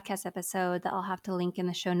another podcast episode that I'll have to link in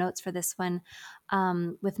the show notes for this one,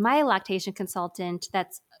 with my lactation consultant.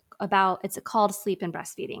 It's called Sleep and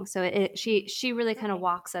Breastfeeding. So she really kind of Okay.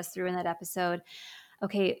 walks us through in that episode.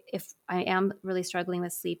 Okay, if I am really struggling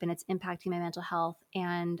with sleep and it's impacting my mental health,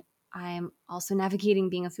 and I'm also navigating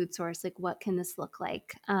being a food source, like what can this look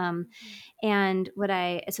like? Mhm. And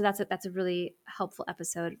that's a really helpful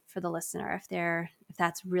episode for the listener if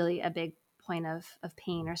that's really a big point of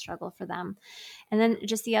pain or struggle for them. And then Yeah.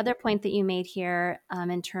 just the other point that you made here,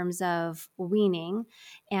 in terms of weaning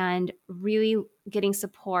and really getting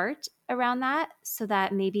support around that so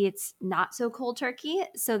that maybe it's not so cold turkey,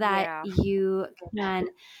 so that Yeah. you can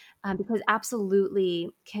because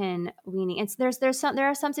absolutely can weaning. And so there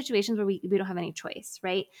are some situations where we don't have any choice,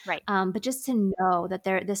 right? Right. But just to know that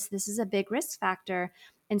this is a big risk factor,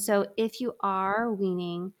 and so if you are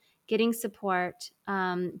weaning, getting support,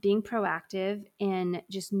 being proactive, and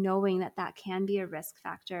just knowing that that can be a risk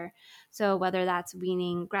factor. So whether that's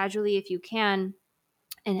weaning gradually, if you can,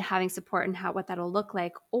 and having support and how what that'll look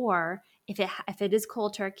like, or if it is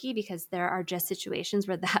cold turkey, because there are just situations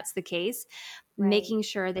where that's the case, Right. making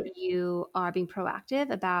sure that you are being proactive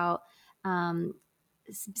about um,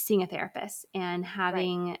 seeing a therapist and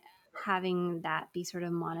Right. having that be sort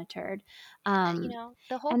of monitored. And Um,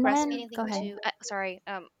 the whole and then breastfeeding go thing ahead. too. Sorry.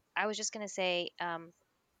 I was just gonna say,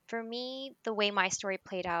 for me, the way my story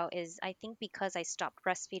played out is I think because I stopped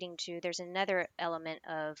breastfeeding too, there's another element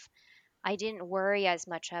of I didn't worry as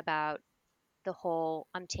much about the whole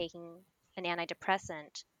I'm taking an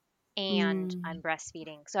antidepressant and Mm, I'm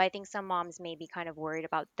breastfeeding. So I think some moms may be kind of worried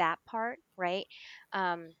about that part, right?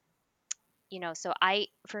 Um, so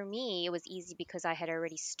for me, it was easy because I had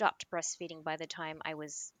already stopped breastfeeding by the time I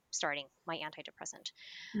was starting my antidepressant.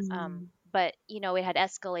 mm. But, it had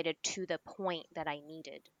escalated to the point that I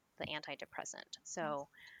needed the antidepressant. So,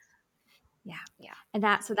 Yeah. yeah. And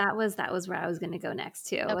that was where I was going to go next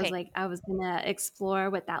too. It was Okay. like I was going to explore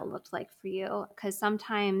what that looked like for you, because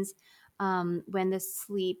sometimes when the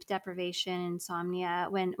sleep deprivation, insomnia,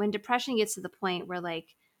 when depression gets to the point where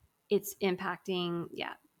like it's impacting,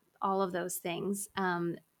 yeah, all of those things,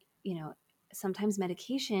 you know, sometimes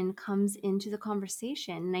medication comes into the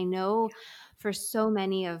conversation. And I know for so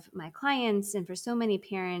many of my clients and for so many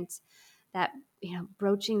parents that,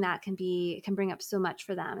 broaching that can bring up so much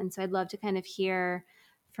for them. And so I'd love to kind of hear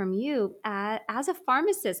from you as a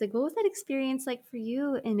pharmacist, like what was that experience like for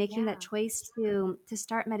you in making that Yeah. choice to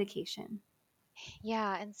start medication?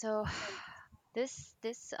 Yeah. And so this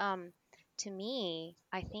to me,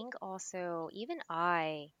 I think also even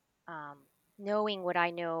um knowing what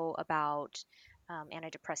I know about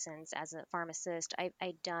antidepressants as a pharmacist,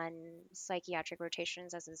 I've done psychiatric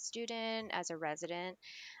rotations as a student, as a resident.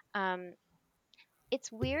 Um,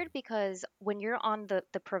 it's weird because when you're on the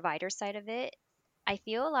provider side of it, I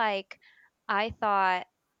feel like I thought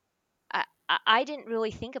I didn't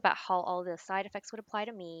really think about how all the side effects would apply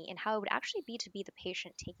to me and how it would actually be the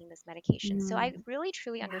patient taking this medication. So I Mm, really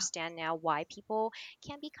truly yeah. understand now why people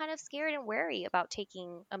can be kind of scared and wary about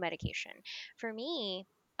taking a medication. For me,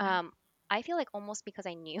 Yeah. um, I feel like almost because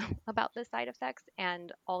I knew about the side effects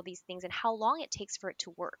and all these things and how long it takes for it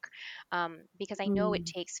to work, because I know it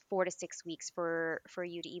Mm, takes 4 to 6 weeks for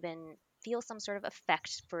you to even feel some sort of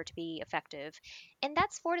effect for it to be effective, and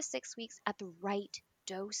that's 4 to 6 weeks at the right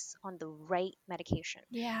dose on the right medication.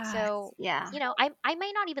 yes. So, Yeah. I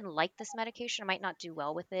might not even like this medication. I might not do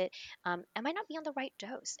well with it. I might not be on the right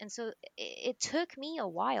dose. And so it took me a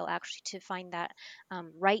while actually to find that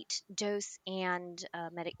right dose and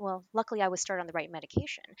well, luckily I was started on the right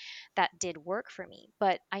medication that did work for me.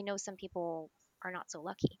 But I know some people are not so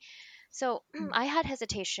lucky. So Mm, I had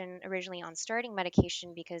hesitation originally on starting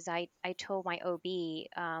medication because I told my OB,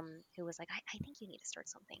 who was like, I think you need to start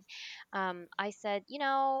something. I said,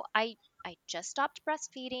 I just stopped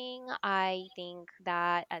breastfeeding. I think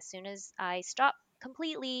that as soon as I stop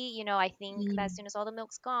completely, I think that as mm, soon as all the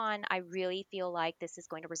milk's gone, I really feel like this is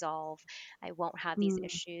going to resolve. I won't have these mm,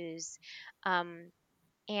 issues. Um,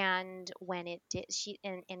 and when it did,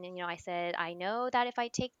 and I said, I know that if I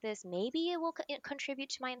take this, maybe it will contribute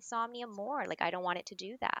to my insomnia more. Like, I don't want it to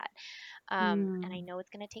do that. And I mm. know it's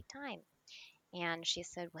going to take time. And she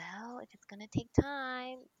said, well, if it's going to take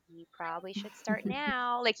time, you probably should start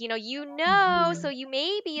now. Like, so Mhm. you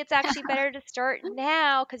maybe it's actually better to start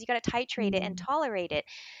now because you got to titrate it and Mm. tolerate it.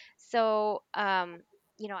 So,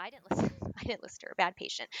 I didn't listen. I didn't listen to her. Bad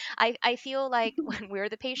patient. I feel like when we're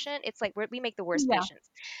the patient, it's like we make the worst Yeah. patients.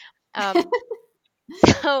 Um,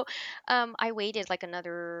 so I waited like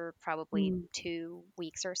another probably Mm. 2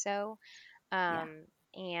 weeks or so. Yeah.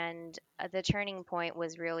 And the turning point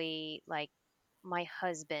was really like my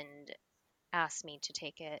husband asked me to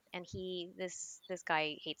take it, and this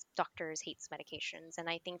guy hates doctors, hates medications, and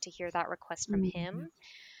I think to hear that request from Mhm. him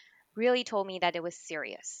really told me that it was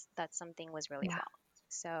serious, that something was really Yeah. wrong.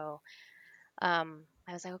 So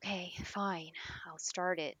I was like, okay, fine, I'll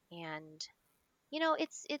start it. And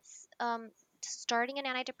it's starting an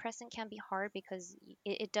antidepressant can be hard because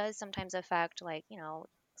it does sometimes affect, like,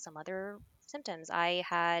 some other symptoms. I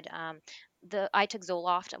had I took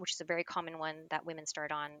Zoloft, which is a very common one that women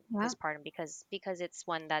start on Yeah. postpartum because it's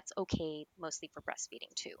one that's okay mostly for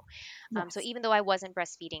breastfeeding too. So Yes. even though I wasn't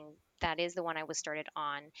breastfeeding, that is the one I was started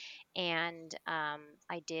on, and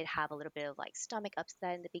I did have a little bit of like stomach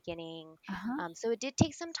upset in the beginning. Uh-huh. So it did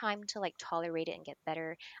take some time to like tolerate it and get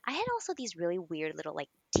better. I had also these really weird little like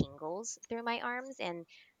tingles through my arms, and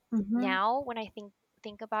Mm-hmm. now when I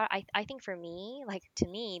think about it, I think for me, like to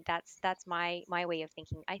me, that's my way of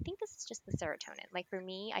thinking. I think this is just the serotonin. Like for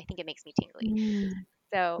me, I think it makes me tingly.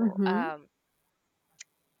 So Mm-hmm.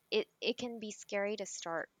 it can be scary to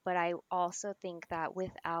start, but I also think that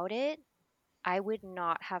without it, I would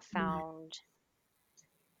not have found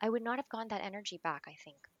I would not have gotten that energy back, I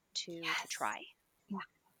think, to Yes. try. Yeah.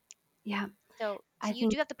 Yeah. So I you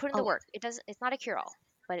do think, have to put in the oh, work. It's not a cure all,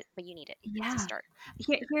 but you need it to yeah. start.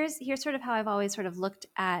 Here's sort of how I've always sort of looked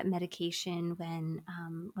at medication when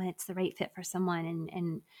it's the right fit for someone,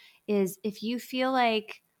 and is if you feel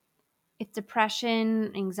like if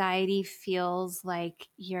depression, anxiety feels like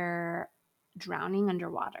you're drowning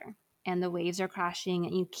underwater and the waves are crashing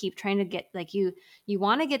and you keep trying to get like you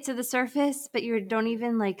want to get to the surface, but you don't Hmm.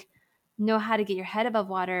 even like know how to get your head above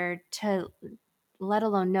water to let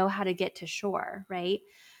alone know how to get to shore, right?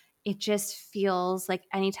 It just feels like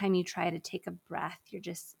anytime you try to take a breath, you're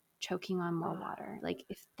just choking on more Ah, water. Like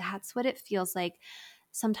if that's what it feels like,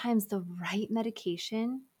 sometimes the right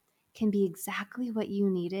medication can be exactly what you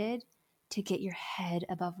needed to get your head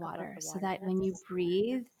above above water the so water. that when you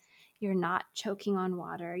breathe, you're not choking on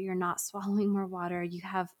water, you're not swallowing more water,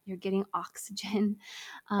 you're getting oxygen.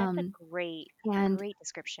 That's a Um, and great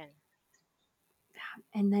description.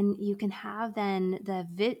 and then you can have then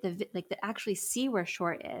like the actually see where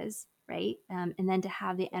shore is, right? And then to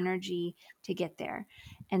have the Yeah. energy to get there.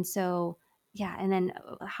 And so yeah, and then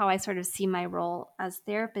how I sort of see my role as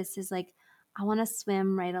therapist is like I want to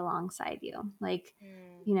swim right alongside you, like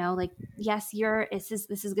Mm, like yes,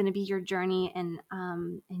 this is going to be your journey, and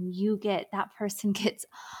you get that person gets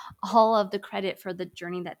all of the credit for the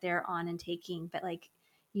journey that they're on and taking, but like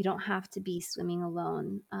you don't have to be swimming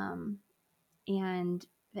alone. And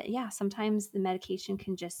but yeah, sometimes the medication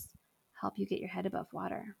can just help you get your head above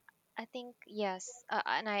water. I think yes,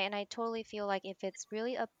 and I totally feel like if it's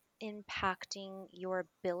really impacting your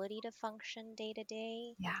ability to function day to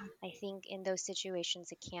day, Yeah. I think in those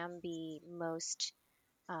situations it can be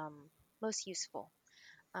um, most useful.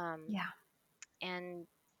 Um, Yeah. and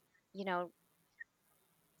you know,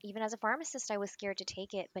 even as a pharmacist, I was scared to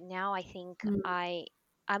take it, but now I think Mm,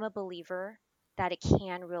 I'm a believer that it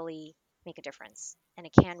can really make a difference and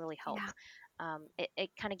it can really help. yeah.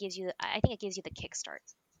 It kind of gives you, I think it gives you the kickstart.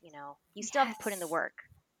 You still have to put in the Yes. work,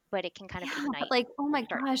 but it can kind of Yeah, but ignite like, oh and my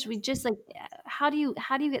start gosh, things. we just like, how do you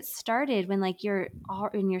get started when like you're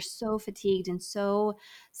so fatigued and so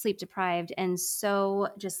sleep deprived and so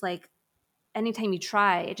just like anytime you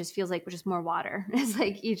try, it just feels like just more water. It's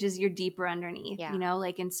like you're deeper underneath, Yeah.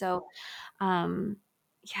 like, and so um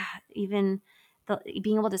yeah, even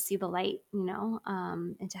being able to see the light,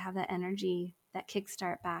 and to have that energy, that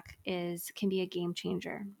kickstart back is can be a game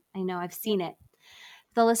changer. I know I've Yep. seen it.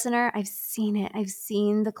 The listener, I've seen it. I've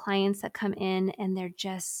seen the clients that come in and they're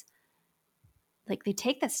just like they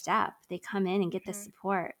take the step, they come in and get the Hmm.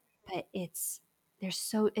 support, but it's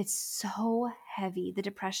so heavy. The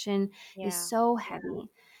depression is Yeah. so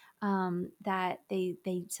heavy, that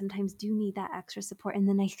they sometimes do need that extra support. And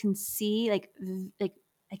then I can see like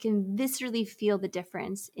I can viscerally feel the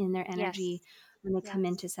difference in their energy Yes. when they come Yes.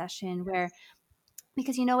 into session, where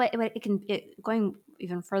because you know what, going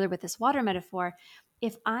even further with this water metaphor,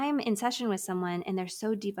 if I'm in session with someone and they're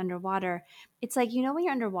so deep underwater, it's like, when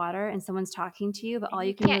you're underwater and someone's talking to you, but all And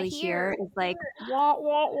you you can can't really hear hear. is like wah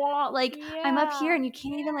wah wah, like I'm up here Yeah. and you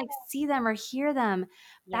can't even like see them or hear them.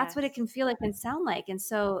 That's what it Yes. can feel like and sound like. And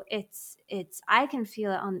so it's I can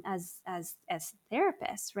feel it on as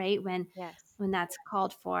therapists, right, Yes. when that's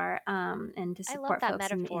called for, and to I love support that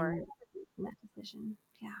folks in metaphor. that decision.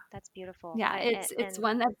 Yeah. That's beautiful. Yeah, it's And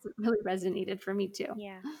one that's really resonated for me too.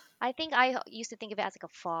 yeah, I think I used to think of it as like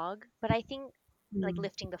a fog, but I think like Mm.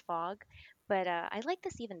 lifting the fog. But I like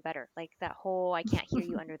this even better. Like that whole "I can't hear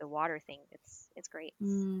you under the water" thing. It's great.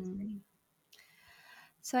 Mm.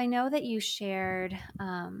 So I know that you shared,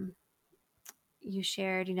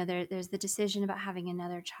 there's the decision about having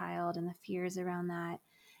another child and the fears around that.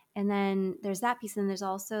 And then there's that piece. And there's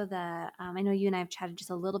also I know you and I have chatted just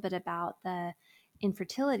a little bit about the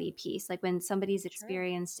infertility piece. Like when somebody's Sure.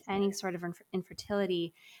 experienced any sort of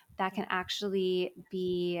infertility, that can Yeah. actually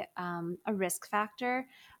be a risk factor,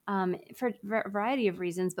 for a variety of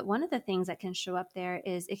reasons. But one of the things that can show up there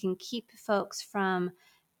is it can keep folks from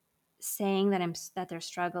saying that they're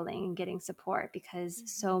struggling and getting support because Hmm.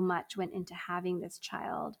 so much went into having this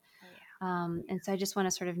child. Oh yeah. And so I just want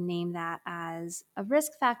to sort of name that as a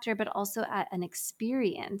risk factor, but also an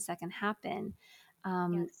experience that can happen.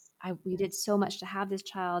 Yes. We did so much to have this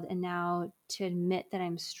child, and now to admit that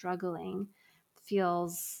I'm struggling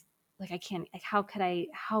feels like I can't. Like, how could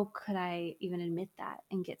I even admit that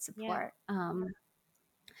and get Yeah. support?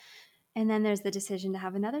 And then there's the decision to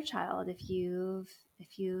have another child if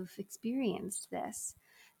you've experienced this.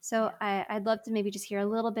 So Yeah. I'd love to maybe just hear a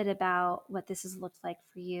little bit about what this has looked like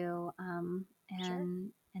for you, Sure.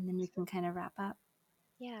 and then we can kind of wrap up.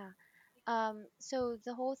 Yeah. So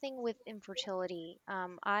the whole thing with infertility,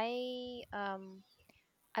 I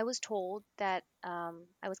was told that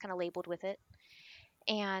I was kind of labeled with it.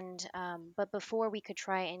 And but before we could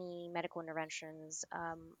try any medical interventions,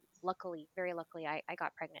 luckily, very luckily, I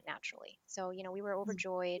got pregnant naturally. So we were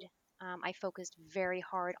overjoyed. I focused very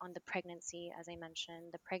hard on the pregnancy, as I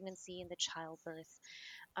mentioned, the pregnancy and the childbirth.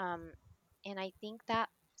 Um, and I think that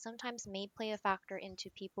sometimes may play a factor into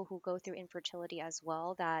people who go through infertility as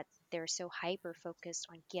well, that they're so hyper focused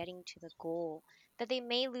on getting to the goal that they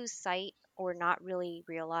may lose sight or not really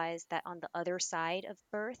realize that on the other side of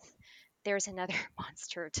birth, there's another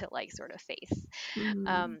monster to like sort of face.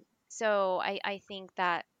 Mm, So I think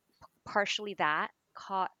that partially that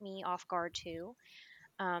caught me off guard too.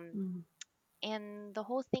 Um, mm, and the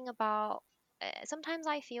whole thing about sometimes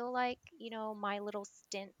I feel like my little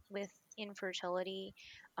stint with infertility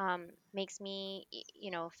makes me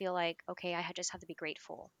feel like, okay, just have to be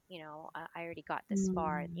grateful. I already got this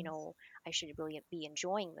far. mm. I should really be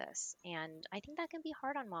enjoying this. And I think that can be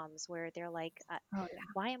hard on moms where they're like, Oh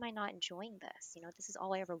yeah, why am I not enjoying this? This is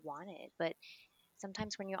all I ever wanted. But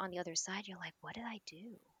sometimes when you're on the other side, you're like, what did I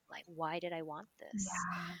do? Like, why did I want this?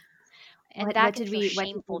 yeah. And that What can did feel what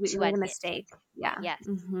did shameful we to made a admit. mistake? Yeah. Yes.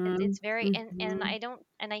 Mm-hmm. It's very, and Mm-hmm. I don't,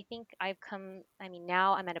 and I think I mean,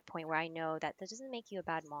 now I'm at a point where I know that this doesn't make you a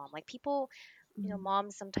bad mom. Like people, Mm-hmm.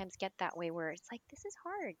 moms sometimes get that way where it's like, this is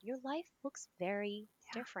hard. Your life looks very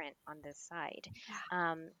different on this side.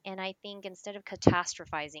 And I think instead of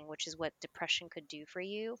catastrophizing, which is what depression could do for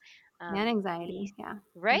you, Yeah. And the anxiety. Yeah.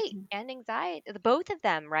 right, Mm-hmm. and anxiety, the both of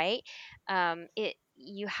them, right? It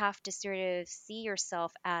You have to sort of see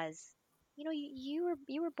yourself as,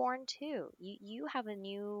 you were born too. You have a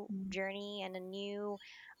new journey and a new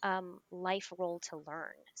life role to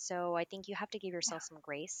learn. So I think you have to give yourself some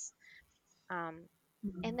grace. Um,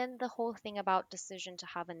 Mm-hmm. and then the whole thing about decision to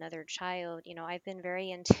have another child, I've been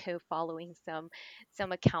very into following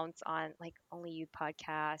some accounts on like Only You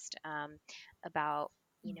podcast, about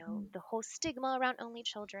the whole stigma around only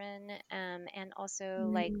children, and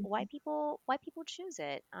also like Mm-hmm. why people choose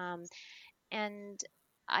it. And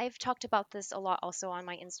I've talked about this a lot also on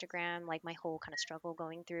my Instagram, like my whole kind of struggle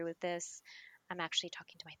going through with this. I'm actually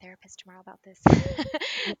talking to my therapist tomorrow about this.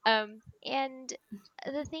 And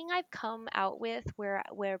the thing I've come out with where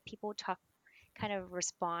people talk kind of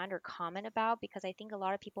respond or comment about, because I think a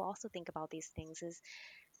lot of people also think about these things, is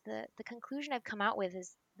the conclusion I've come out with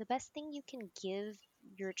is the best thing you can give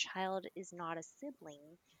your child is not a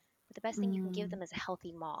sibling, but the best thing you can give Mm. them is a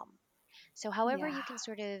healthy mom. So however Yeah. you can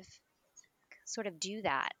sort of do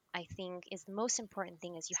that, I think is the most important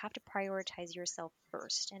thing, is you have to prioritize yourself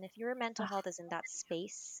first. And if your mental Ugh, health is in that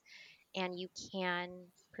space and you can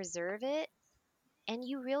preserve it, and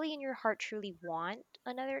you really in your heart truly want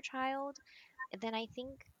another child, then I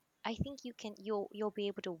think you'll be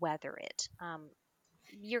able to weather it.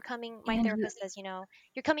 My and therapist says,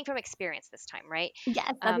 you're coming from experience this time, right?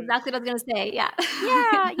 yes, that's um, exactly what I was gonna say. Yeah.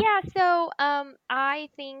 yeah, yeah. So I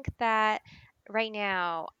think that right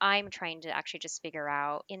now I'm trying to actually just figure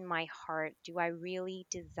out in my heart, do I really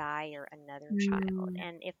desire another child? Mm,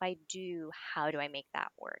 And if I do, how do I make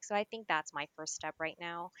that work? So I think that's my first step right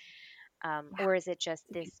now. yeah, Or is it just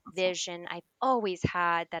it's a this beautiful step. vision I've always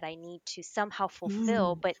had that I need to somehow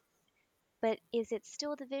fulfill? Mm. But is it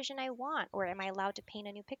still the vision I want, or am I allowed to paint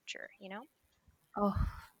a new picture? Oh,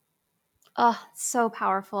 oh, so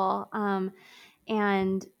powerful.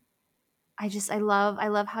 And I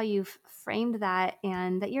love how you've framed that,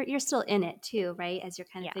 and that you're still in it too, right? As you're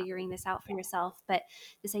kind of Yeah, figuring this out for yourself. But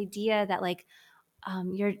this idea that like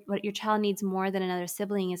what your child needs more than another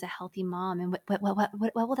sibling is a healthy mom, and what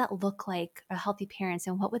will that look like, a healthy parents,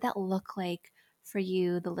 and what would that look like for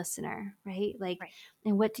you, the listener, right? Like, right.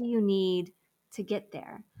 and what do you need to get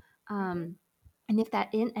there? Hmm. um, and if that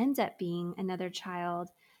ends up being another child,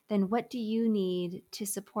 then what do you need to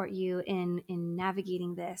support you in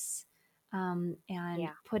navigating this, and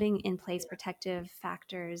Yeah, putting in place protective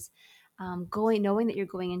factors, going knowing that you're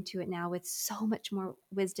going into it now with so much more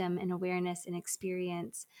wisdom and awareness and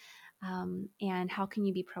experience, and how can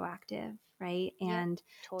you be proactive, right? Yep, And to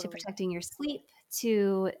totally. protecting your sleep,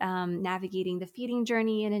 to navigating the feeding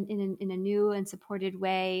journey in a new and supported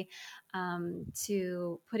way,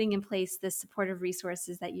 to putting in place the supportive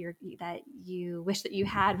resources that you wish that you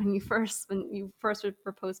had when you first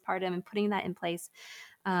were postpartum, and putting that in place.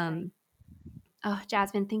 Right. Um, oh,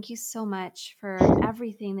 Jasmine, thank you so much for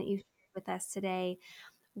everything that you shared with us today.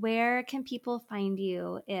 Where can people find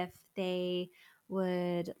you if they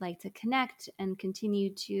would like to connect and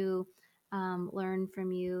continue to learn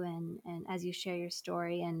from you, and as you share your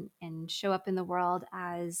story and show up in the world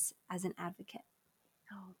as an advocate?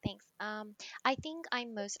 Oh, thanks. I think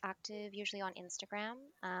I'm most active usually on Instagram.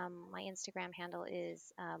 My Instagram handle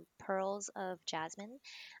is Pearls of Jasmine.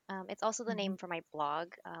 It's also the Mhm. name for my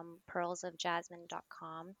blog,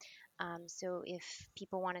 pearlsofjasmine.com. So if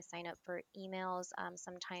people want to sign up for emails,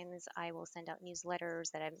 sometimes I will send out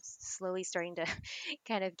newsletters that I'm slowly starting to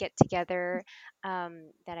kind of get together.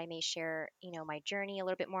 That I may share, my journey a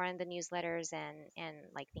little bit more in the newsletters and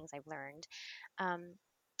like things I've learned. Um,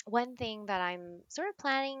 One thing that I'm sort of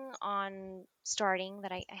planning on starting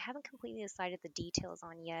that I haven't completely decided the details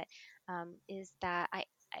on yet, is that I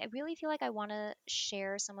really feel like I want to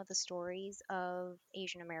share some of the stories of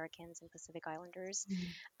Asian Americans and Pacific Islanders, Mhm.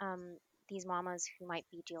 um, these mamas who might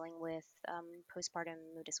be dealing with postpartum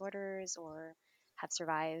mood disorders or have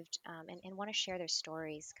survived, and want to share their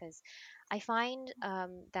stories because I find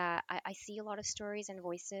that I see a lot of stories and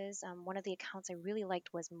voices. One of the accounts I really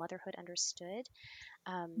liked was Motherhood Understood.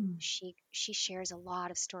 Mm. She shares a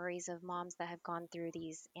lot of stories of moms that have gone through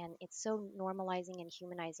these, and it's so normalizing and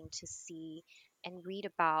humanizing to see and read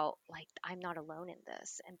about, like, I'm not alone in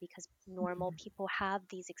this, and because normal Mhm. people have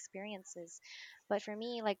these experiences. But for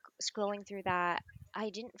me, like, scrolling through that, I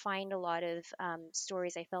didn't find a lot of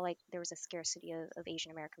stories. I felt like there was a scarcity of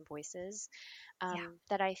Asian American voices, Yeah.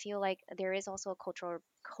 that I feel like there is also a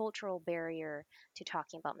cultural barrier to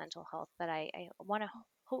talking about mental health that I want to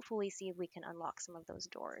hopefully see if we can unlock some of those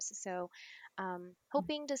doors. So,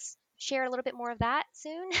 hoping to share a little bit more of that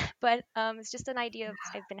soon, but it's just an idea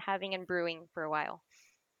I've been having and brewing for a while.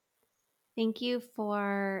 Thank you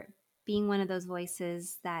for being one of those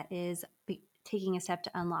voices that is taking a step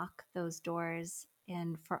to unlock those doors.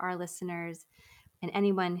 And for our listeners and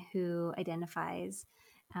anyone who identifies,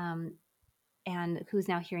 um, and who's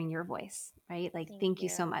now hearing your voice, right? Like, Thank thank you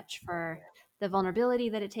so you. much for the vulnerability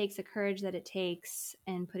that it takes, the courage that it takes,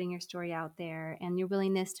 and putting your story out there, and your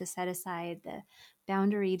willingness to set aside the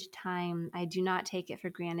boundaried time. I do not take it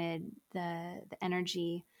for granted, the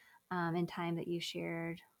energy and time that you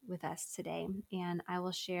shared with us today. And I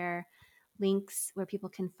will share links where people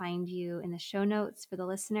can find you in the show notes for the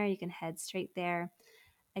listener. You can head straight there.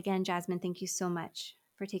 Again, Jasmine, thank you so much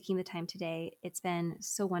for taking the time today. It's been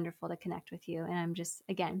so wonderful to connect with you. And I'm just,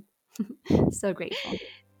 again, so grateful.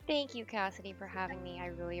 Thank you, Cassidy, for having me. I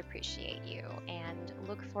really appreciate you and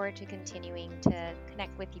look forward to continuing to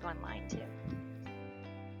connect with you online too.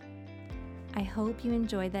 I hope you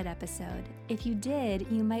enjoyed that episode. If you did,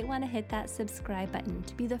 you might want to hit that subscribe button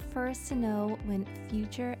to be the first to know when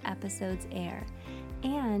future episodes air.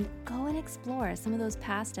 And go and explore some of those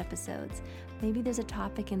past episodes. Maybe there's a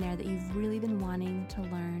topic in there that you've really been wanting to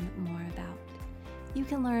learn more about. You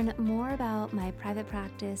can learn more about my private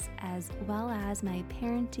practice as well as my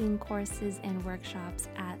parenting courses and workshops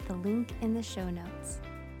at the link in the show notes.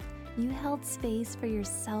 You held space for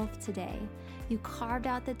yourself today. You carved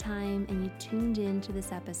out the time and you tuned in to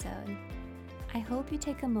this episode. I hope you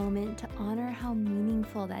take a moment to honor how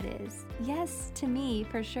meaningful that is. Yes, to me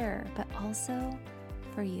for sure, but also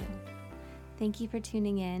for you. Thank you for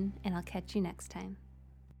tuning in, and I'll catch you next time.